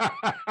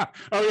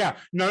 Oh yeah,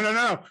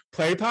 no.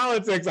 Play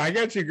politics. I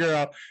get you,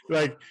 girl.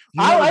 Like,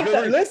 I like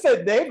that.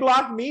 Listen, they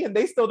blocked me, and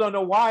they still don't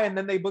know why. And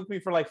then they booked me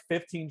for like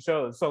 15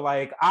 shows. So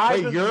like,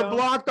 you're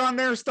blocked on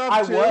their stuff.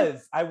 I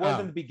was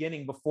in the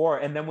beginning before,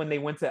 and then when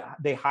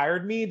they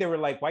hired me, they were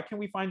like, "Why can't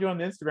we find you on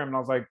Instagram?" And I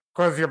was like,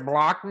 "Cause you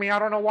blocked me. I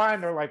don't know why."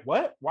 And they're like,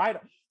 "What? Why?"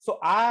 So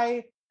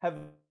I have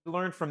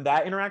learned from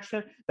that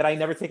interaction that I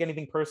never take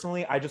anything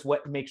personally. I just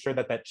make sure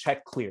that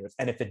check clears,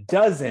 and if it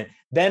doesn't,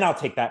 then I'll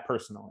take that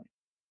personally.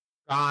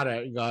 Got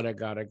it.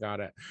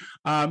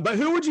 But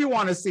who would you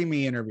want to see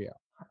me interview?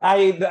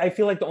 I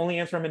feel like the only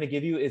answer I'm going to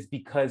give you is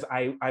because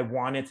I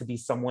want it to be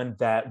someone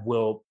that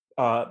will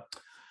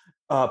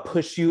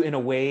push you in a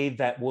way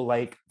that will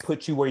like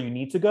put you where you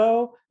need to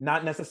go,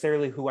 not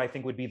necessarily who I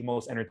think would be the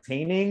most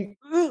entertaining.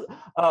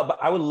 But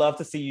I would love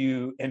to see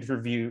you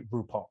interview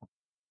RuPaul.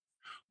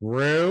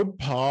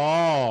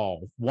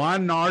 RuPaul,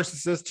 one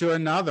narcissist to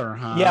another,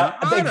 huh? Yeah,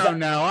 I don't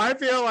know. I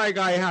feel like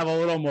I have a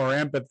little more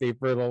empathy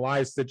for the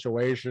life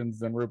situations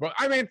than RuPaul.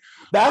 I mean,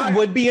 that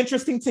would be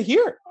interesting to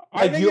hear.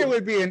 I think it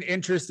would be an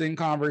interesting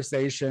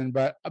conversation,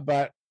 but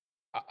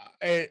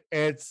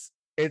it's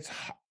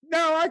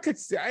no, I could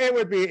say it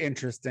would be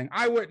interesting.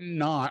 I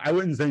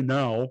wouldn't say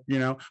no,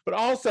 but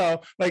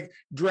also like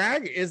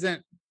drag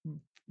isn't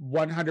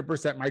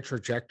 100% my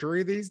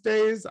trajectory these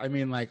days. I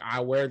mean, like, I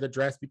wear the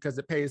dress because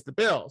it pays the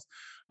bills.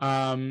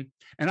 And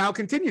I'll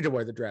continue to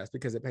wear the dress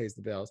because it pays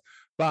the bills.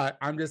 But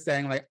I'm just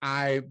saying, like,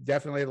 I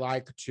definitely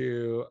like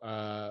to.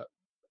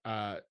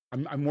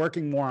 I'm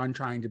working more on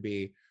trying to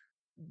be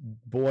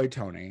boy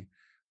Tony,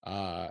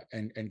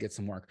 and get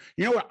some work.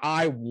 You know what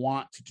I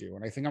want to do,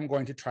 and I think I'm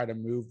going to try to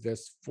move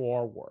this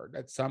forward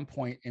at some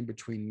point in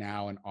between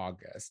now and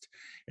August,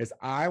 is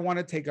I want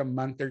to take a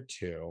month or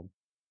two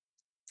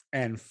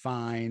and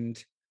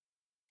find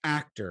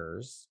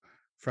actors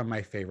from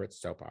my favorite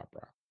soap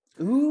opera.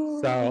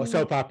 So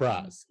soap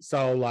operas.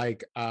 So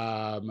like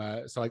All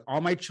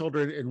My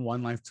Children in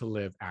One Life to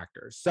Live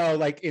actors. So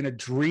like in a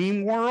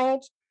dream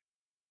world,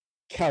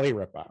 Kelly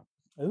Ripa.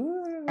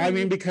 I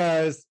mean,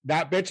 because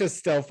that bitch is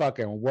still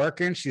fucking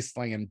working. She's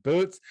slinging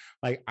boots.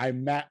 Like I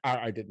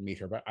didn't meet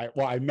her, but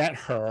I met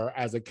her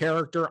as a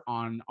character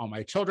on All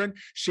My Children.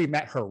 She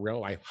met her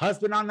real life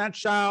husband on that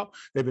show.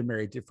 They've been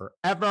married to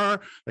forever.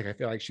 Like I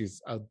feel like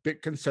she's a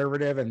bit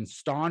conservative and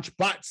staunch,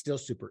 but still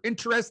super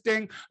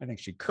interesting. I think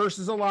she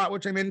curses a lot,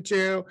 which I'm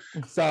into.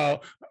 So,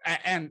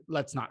 and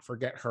let's not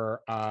forget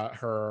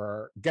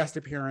her guest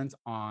appearance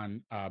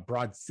on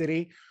Broad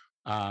City.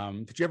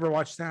 Did you ever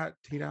watch that,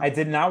 Tito? I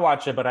did not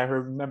watch it, but I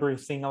remember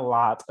seeing a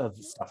lot of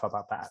stuff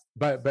about that.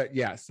 But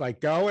yes, like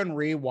go and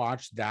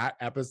rewatch that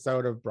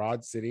episode of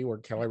Broad City where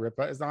Kelly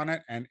Ripa is on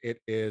it, and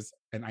it is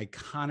an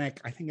iconic.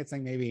 I think it's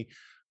like maybe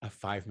a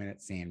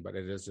 5-minute scene, but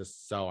it is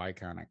just so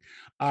iconic.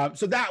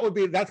 So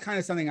that's kind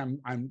of something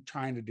I'm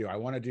trying to do. I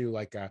want to do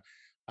like a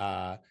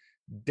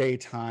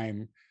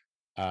daytime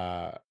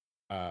past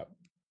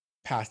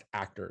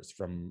actors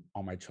from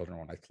All My Children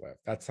One Life to Live.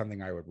 That's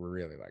something I would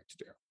really like to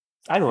do.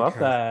 I love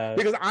that.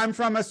 Because I'm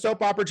from a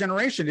soap opera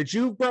generation. Did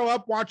you grow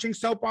up watching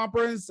soap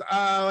operas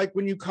like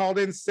when you called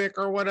in sick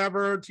or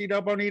whatever,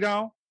 Tito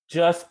Bonito?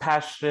 Just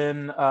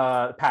Passions,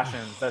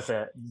 that's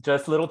it.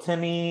 Just Little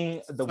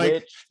Timmy, The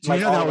Witch. Do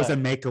you know that was a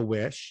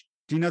Make-A-Wish?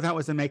 Do you know that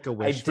was a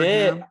Make-A-Wish?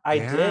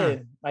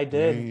 I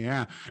did.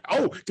 Yeah.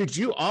 Oh, did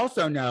you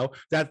also know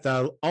that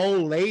the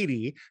old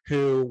lady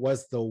who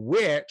was the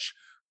witch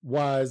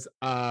was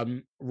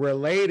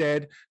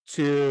related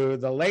to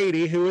the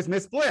lady who was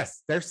Miss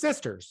Bliss? They're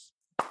sisters.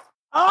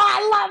 Oh,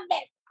 I love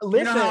it. Listen,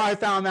 you know how I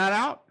found that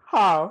out?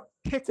 How?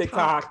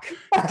 TikTok.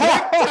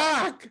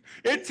 TikTok.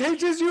 It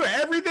teaches you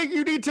everything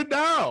you need to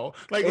know.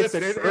 Like,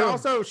 listen, it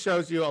also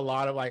shows you a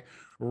lot of like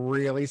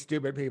really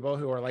stupid people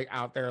who are like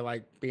out there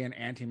like being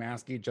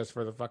anti-masky just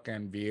for the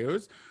fucking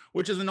views,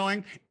 which is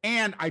annoying.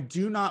 And I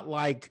do not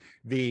like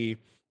the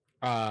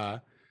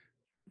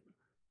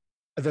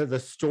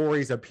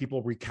stories of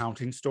people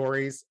recounting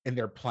stories and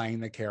they're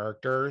playing the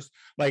characters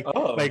like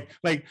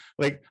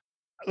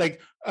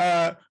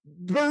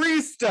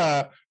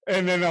barista,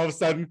 and then all of a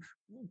sudden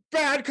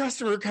bad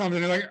customer comes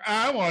in and like,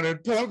 I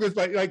wanted pumpkins,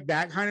 but like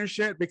that kind of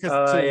shit,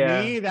 because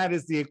to me that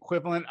is the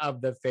equivalent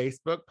of the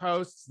Facebook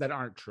posts that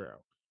aren't true.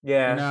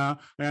 Yeah, you know,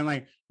 and I'm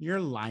like,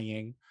 you're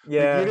lying.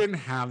 Yeah, like, you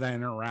didn't have that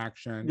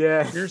interaction.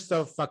 Yeah, you're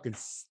so fucking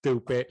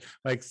stupid.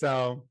 Like,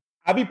 so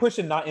I'll be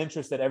pushing not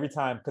interested every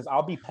time because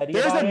I'll be petty.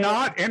 There's a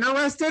not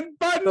interested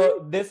button.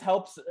 So this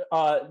helps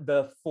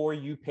the For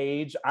You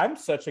page. I'm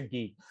such a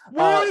geek.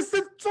 What is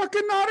the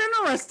fucking not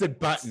interested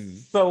button?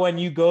 So when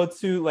you go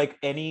to like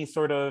any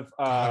sort of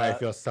God, I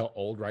feel so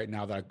old right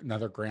now that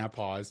another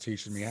grandpa is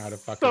teaching me how to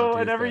fucking so do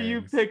whenever things.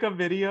 You pick a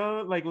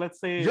video, like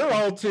let's say you're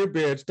old too,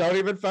 bitch. Don't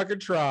even fucking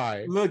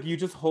try. Look, you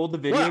just hold the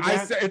video.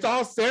 Well, it's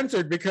all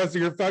censored because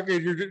of your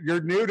fucking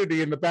your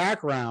nudity in the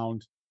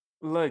background.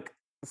 Look.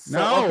 So,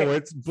 no, okay.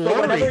 It's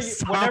blurry.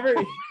 So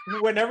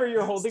whenever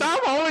you're holding,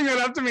 stop holding it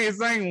up to me and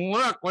saying,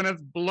 "Look," when it's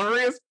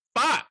blurry as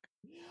fuck.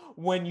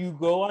 When you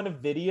go on a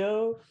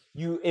video,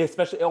 you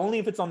especially only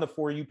if it's on the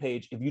For You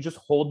page. If you just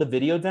hold the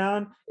video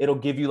down, it'll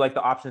give you like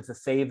the option to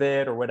save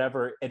it or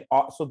whatever. It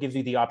also gives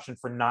you the option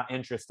for not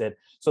interested,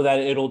 so that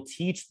it'll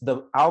teach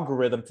the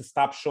algorithm to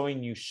stop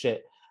showing you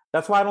shit.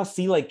 That's why I don't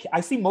see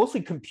I see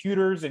mostly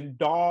computers and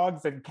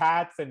dogs and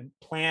cats and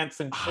plants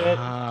and shit.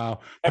 Oh,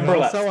 and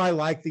also I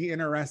like the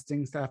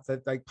interesting stuff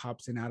that like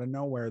pops in out of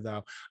nowhere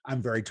though.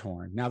 I'm very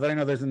torn. Now that I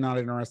know there's a not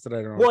interested,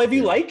 I don't know. Well, if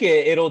you like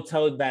it, it'll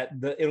tell that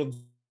it'll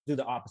do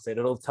the opposite.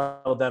 It'll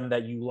tell them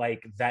that you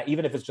like that,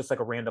 even if it's just like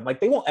a random, like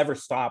they won't ever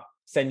stop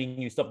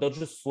sending you stuff. They'll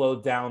just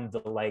slow down the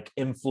like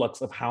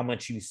influx of how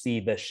much you see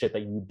the shit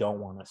that you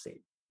don't want to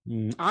see.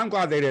 I'm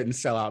glad they didn't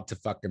sell out to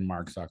fucking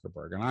Mark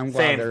Zuckerberg, and I'm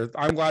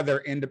glad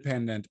they're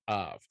independent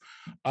of.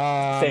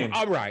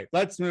 All right,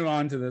 let's move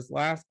on to this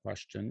last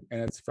question,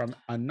 and it's from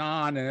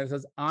Anon, and it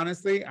says,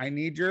 "Honestly, I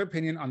need your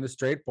opinion on the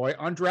straight boy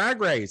on Drag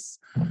Race."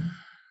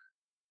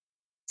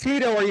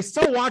 Tito, are you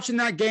still watching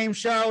that game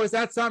show? Is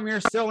that something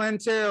you're still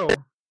into?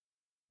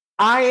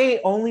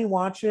 I only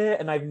watch it,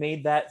 and I've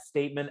made that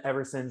statement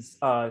ever since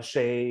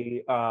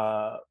Shay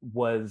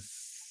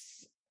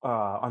was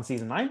on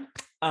season 9.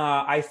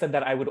 I said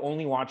that I would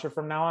only watch it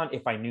from now on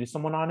if I knew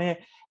someone on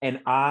it,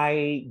 and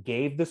I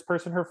gave this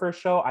person her first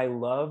show. I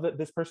love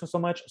this person so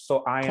much,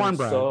 so I am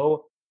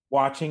so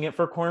Watching it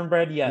for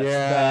cornbread, yes.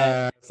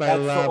 Yes, I That's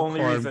the love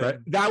only cornbread.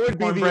 reason. That would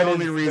be the Cornbread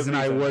only is the reason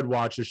I reason. would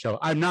watch a show.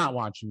 I'm not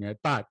watching it,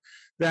 but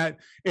that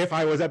if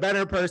I was a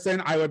better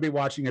person, I would be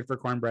watching it for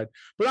cornbread.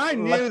 But I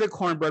knew that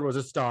cornbread was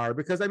a star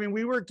because I mean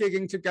we were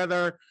gigging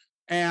together,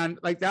 and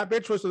like that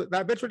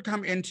bitch would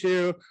come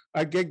into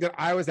a gig that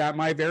I was at,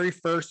 my very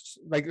first,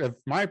 like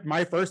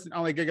my first and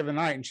only gig of the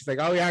night, and she's like,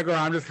 "Oh yeah, girl,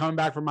 I'm just coming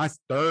back from my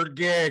third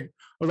gig." I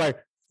was like,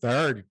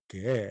 third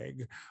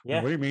gig?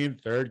 Yeah. What do you mean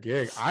third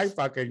gig? I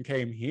fucking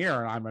came here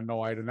and I'm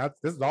annoyed, and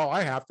this is all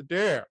I have to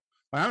do.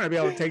 I'm gonna be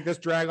able to take this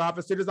drag off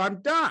as soon as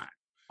I'm done.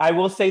 I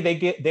will say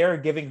they're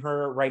giving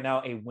her right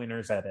now a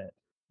winner's edit,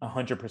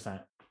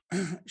 100%.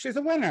 She's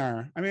a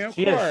winner. I mean, of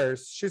She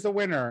course, she's a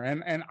winner,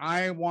 and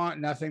I want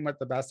nothing but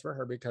the best for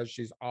her because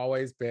she's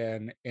always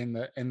been in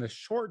the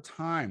short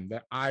time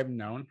that I've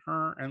known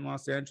her in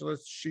Los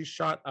Angeles, she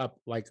shot up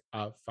like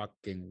a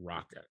fucking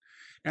rocket,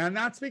 and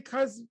that's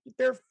because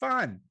they're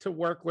fun to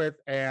work with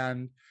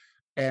and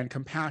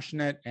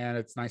compassionate, and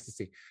it's nice to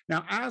see.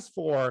 Now, as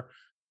for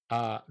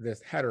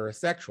this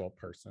heterosexual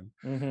person,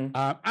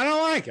 I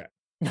don't like it.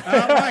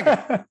 I don't like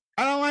it.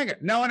 I don't like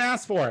it. No one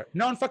asked for it.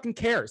 No one fucking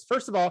cares.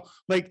 First of all,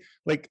 like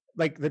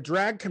the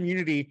drag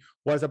community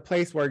was a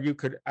place where you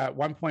could at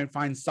one point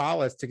find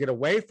solace to get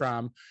away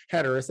from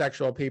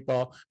heterosexual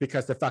people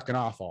because they're fucking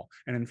awful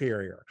and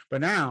inferior.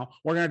 But now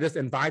we're gonna just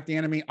invite the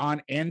enemy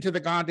on into the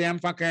goddamn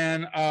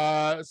fucking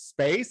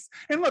space.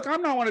 And look,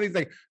 I'm not one of these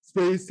like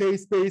space,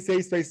 but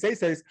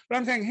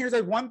I'm saying here's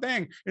like one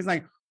thing is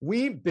like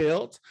we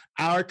built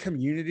our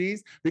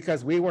communities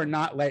because we were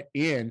not let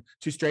in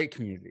to straight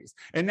communities.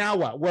 And now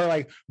what? We're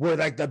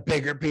like the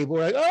bigger people.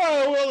 We're like,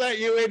 oh, we'll let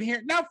you in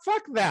here. Now,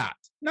 fuck that.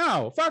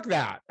 No, fuck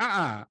that.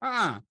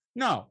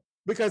 No,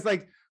 because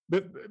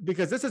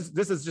this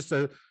is just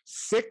a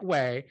sick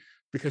way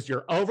because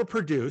you're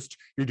overproduced.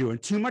 You're doing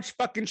too much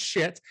fucking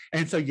shit.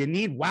 And so you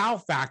need wow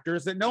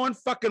factors that no one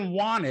fucking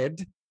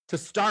wanted to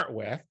start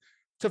with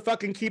to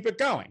fucking keep it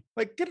going.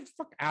 Like, get the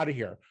fuck out of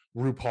here.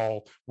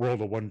 RuPaul,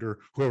 World of Wonder,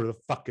 whoever the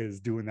fuck is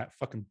doing that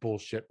fucking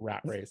bullshit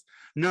rat race.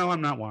 No,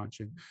 I'm not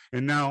watching.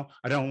 And no,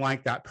 I don't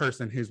like that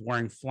person who's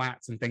wearing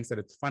flats and thinks that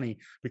it's funny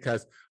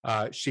because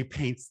he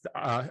paints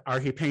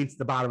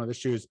the bottom of the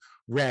shoes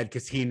red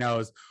because he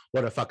knows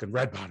what a fucking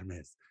red bottom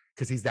is.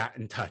 Because he's that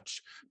in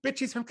touch. Bitch,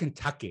 he's from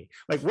Kentucky.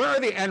 Like, where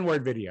are the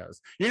N-word videos?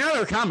 You know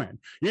they're coming.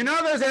 You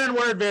know there's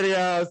N-word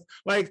videos.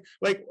 Like,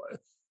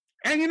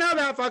 and you know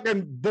that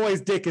fucking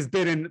boy's dick has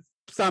been in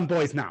some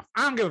boy's mouth.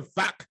 I don't give a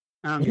fuck.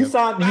 You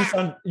sound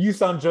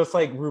just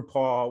like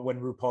RuPaul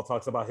when RuPaul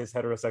talks about his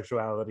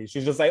heterosexuality.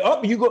 She's just like,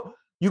 oh, you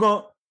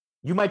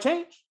might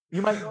change.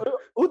 You might.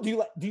 Oh, do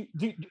you?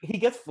 He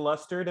gets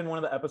flustered in one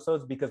of the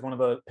episodes because one of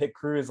the pit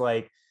crew is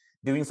like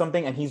doing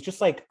something, and he's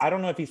just like, I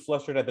don't know if he's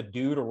flustered at the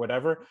dude or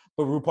whatever,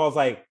 but RuPaul's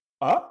like,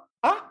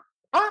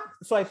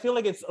 So I feel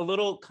like it's a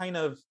little kind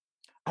of,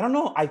 I don't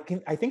know. I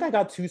think I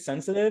got too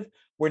sensitive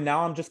where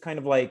now I'm just kind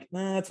of like,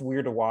 it's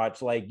weird to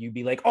watch. Like you'd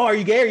be like, oh, are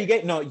you gay? Are you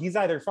gay? No, he's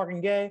either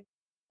fucking gay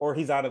or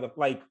he's out of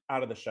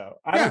the show.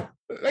 And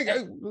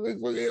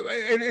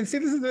see,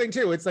 this is the thing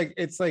too. It's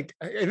like,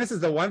 and this is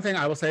the one thing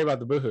I will say about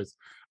the Boohoos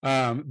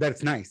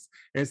that's nice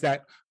is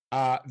that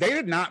they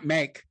did not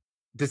make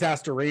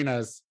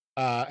Disasterina's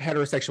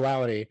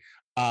heterosexuality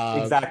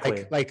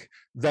exactly like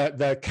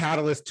the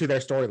catalyst to their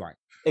storyline.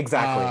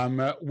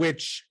 Exactly.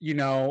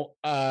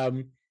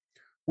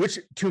 Which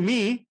to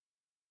me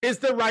is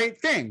the right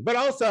thing, but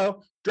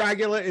also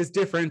Dragula is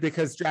different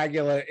because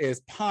Dragula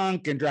is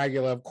punk, and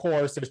Dragula, of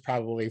course, there's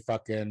probably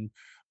fucking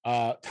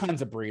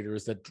tons of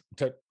breeders that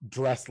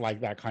dress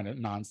like that kind of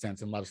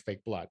nonsense and loves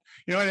fake blood.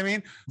 You know what I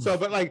mean? So,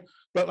 but like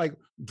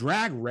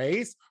Drag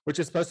Race, which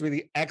is supposed to be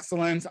the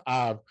excellence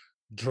of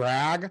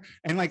drag,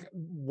 and like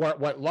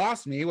what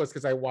lost me was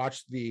because I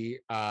watched the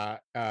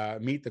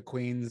Meet the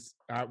Queens.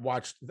 I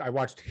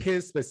watched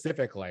his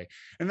specifically,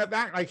 and the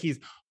fact like he's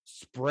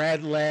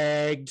spread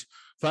legged,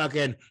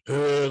 fucking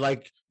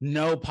like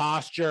no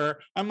posture.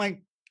 I'm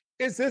like,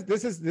 this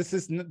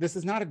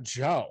is not a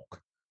joke.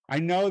 I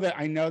know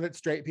that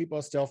straight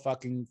people still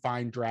fucking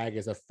find drag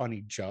as a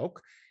funny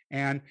joke,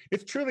 and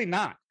it's truly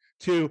not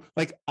to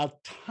like a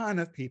ton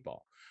of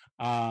people.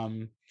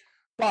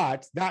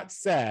 But that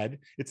said,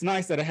 it's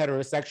nice that a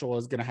heterosexual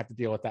is going to have to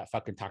deal with that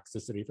fucking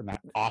toxicity from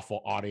that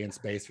awful audience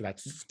base for that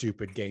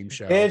stupid game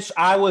show. Bitch,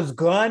 I was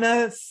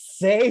gonna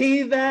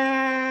say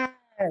that.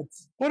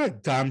 What a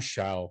dumb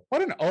show.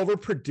 What an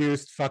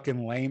overproduced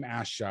fucking lame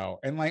ass show.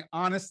 And like,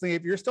 honestly,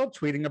 if you're still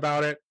tweeting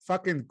about it,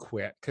 fucking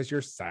quit because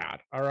you're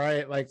sad. All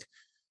right. Like,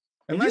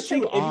 unless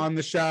you on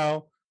the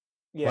show.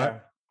 Yeah.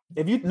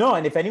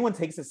 What? If anyone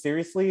takes it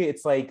seriously,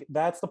 it's like,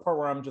 that's the part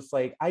where I'm just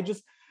like,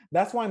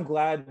 that's why I'm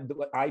glad that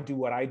I do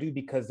what I do,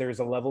 because there's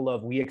a level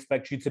of, we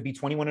expect you to be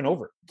 21 and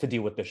over to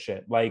deal with this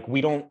shit. Like I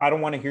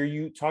don't want to hear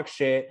you talk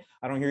shit.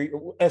 I don't hear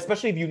you,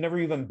 especially if you've never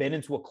even been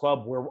into a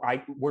club where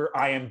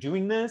I am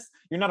doing this.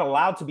 You're not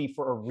allowed to be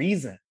for a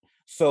reason.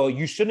 So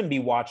you shouldn't be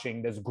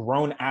watching this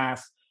grown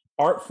ass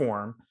art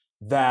form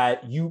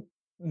that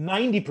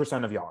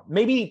 90% of y'all,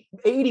 maybe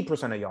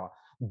 80% of y'all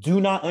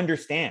do not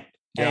understand.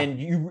 Yeah. and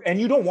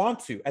you don't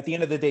want to at the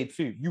end of the day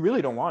too. You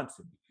really don't want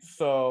to.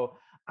 So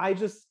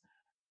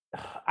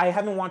I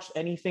haven't watched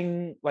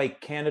anything like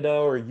Canada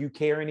or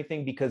UK or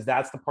anything, because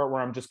that's the part where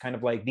I'm just kind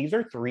of like, these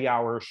are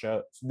 3-hour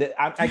shows that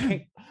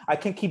I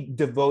can't keep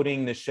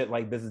devoting this shit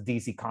like this is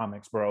DC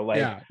Comics, bro. Like,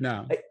 Yeah,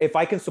 no. if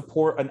I can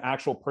support an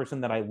actual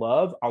person that I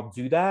love, I'll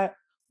do that.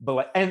 But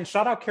like, and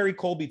shout out Carrie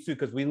Colby too,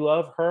 because we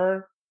love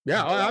her.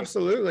 Yeah, oh,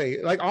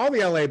 absolutely. Like all the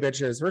LA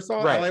bitches. First of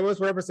all, Right. LA was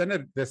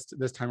represented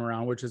this time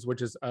around, which is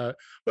but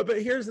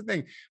here's the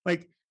thing.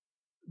 Like,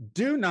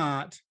 do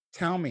not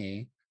tell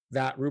me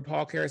that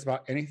RuPaul cares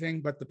about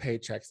anything but the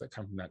paychecks that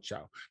come from that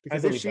show.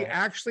 Because if she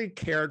actually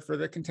cared for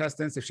the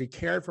contestants, if she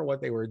cared for what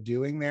they were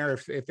doing there,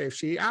 if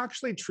she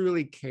actually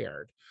truly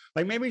cared,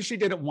 like maybe she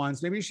did it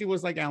once, maybe she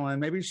was like Ellen,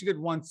 maybe she did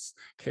once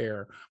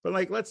care, but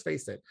like, let's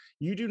face it,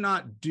 you do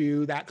not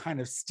do that kind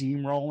of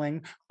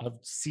steamrolling of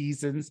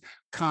seasons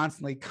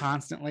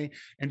constantly,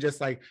 and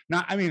just like,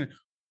 not, I mean,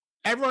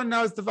 everyone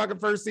knows the fucking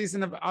first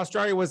season of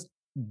Australia was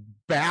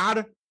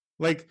bad.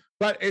 Like,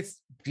 but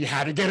you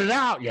had to get it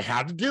out. You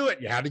had to do it.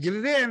 You had to get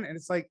it in. And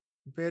it's like,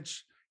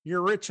 bitch,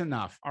 you're rich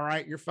enough. All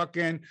right.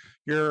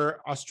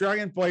 Your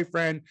Australian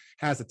boyfriend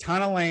has a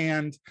ton of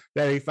land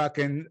that he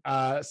fucking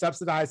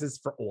subsidizes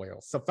for oil.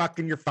 So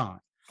fucking you're fine.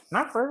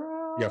 Not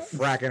for You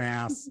fracking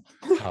ass.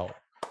 Hell.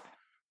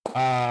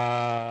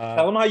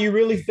 Tell them how you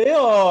really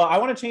feel. I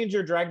want to change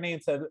your drag name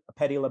to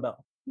Petty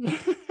LaBelle.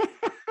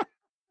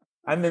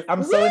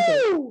 I'm so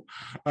into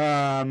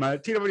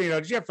it. Tito Bonito,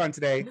 did you have fun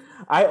today?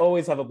 I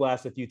always have a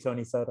blast with you,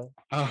 Tony Soto.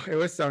 Oh, it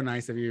was so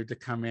nice of you to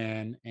come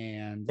in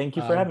and thank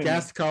you for having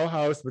guest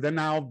co-host, but then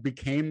now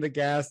became the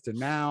guest, and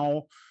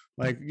now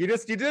like you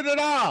did it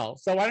all.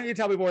 So why don't you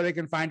tell people where they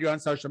can find you on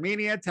social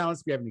media? Tell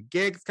us if you have any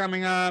gigs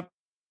coming up.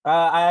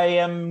 I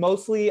am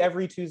mostly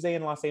every Tuesday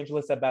in Los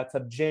Angeles at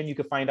Bathtub Gin. You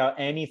can find out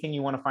anything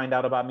you want to find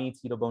out about me,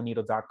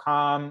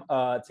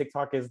 TitoBonito.com.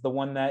 TikTok is the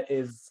one that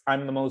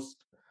I'm the most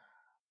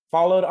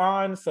followed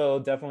on, so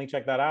definitely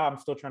check that out. I'm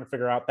still trying to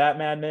figure out that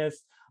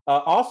madness.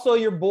 Also,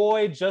 your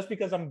boy, just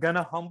because I'm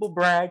gonna humble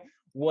brag,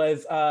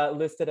 was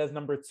listed as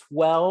number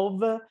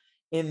 12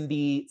 in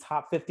the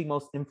top 50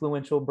 most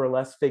influential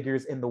burlesque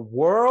figures in the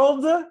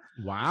world.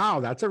 Wow,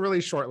 that's a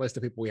really short list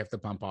of people we have to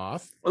bump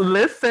off.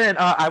 Listen,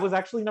 I was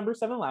actually number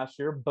 7 last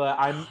year, but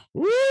I'm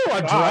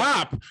a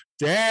drop.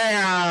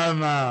 Damn,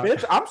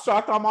 bitch, I'm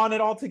shocked I'm on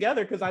it all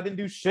together because I didn't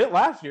do shit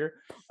last year.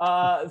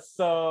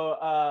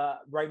 So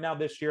right now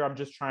this year I'm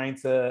just trying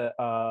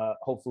to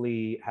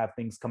hopefully have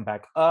things come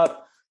back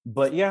up.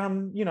 But yeah,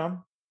 I'm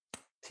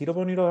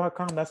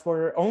TitoBonito.com. That's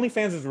where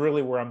OnlyFans is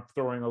really where I'm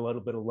throwing a little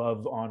bit of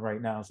love on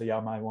right now. So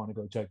y'all might want to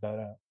go check that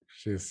out.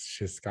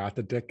 She's got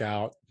the dick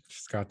out.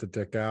 She's got the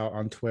dick out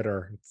on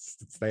Twitter. It's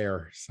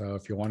there. So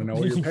if you want to know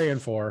what you're paying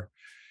for,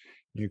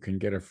 you can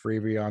get a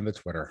freebie on the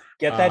Twitter.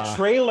 Get that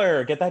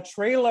trailer. Get that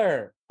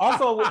trailer.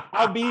 Also,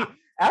 I'll be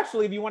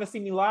actually, if you want to see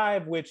me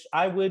live, which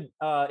I would,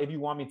 if you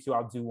want me to,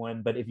 I'll do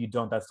one. But if you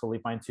don't, that's totally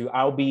fine too.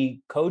 I'll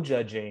be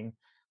co-judging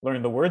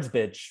Learn the Words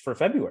Bitch for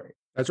February.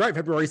 That's right,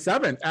 February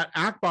 7th at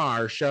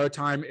Akbar.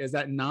 Showtime is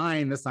at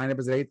 9. The sign up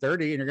is at 8:30,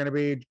 and you're going to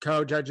be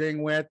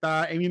co-judging with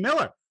Amy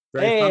Miller,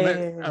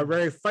 a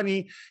very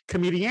funny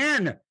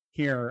comedian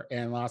here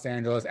in Los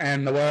Angeles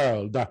and the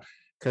world,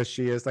 because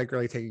she is like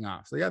really taking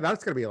off. So yeah,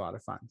 that's going to be a lot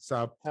of fun.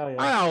 So yeah.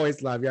 I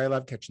always love you. I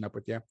love catching up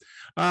with you.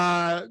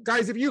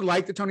 Guys, if you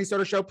like the Tony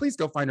Soto Show, please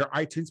go find our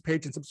iTunes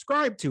page and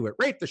subscribe to it.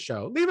 Rate the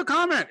show. Leave a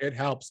comment. It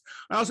helps.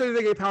 I also do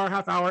the Gay Power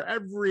Half Hour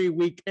every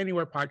week,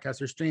 anywhere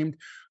podcasts are streamed,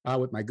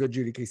 with my good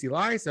Judy Casey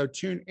Lai. So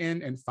tune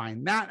in and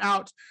find that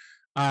out.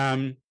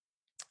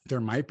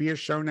 There might be a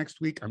show next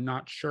week. I'm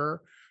not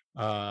sure.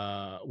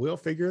 We'll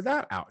figure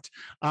that out.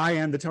 I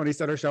am the Tony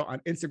Soto Show on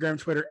Instagram,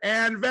 Twitter,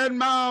 and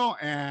Venmo.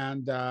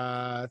 And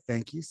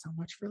thank you so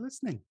much for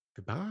listening.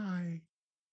 Goodbye.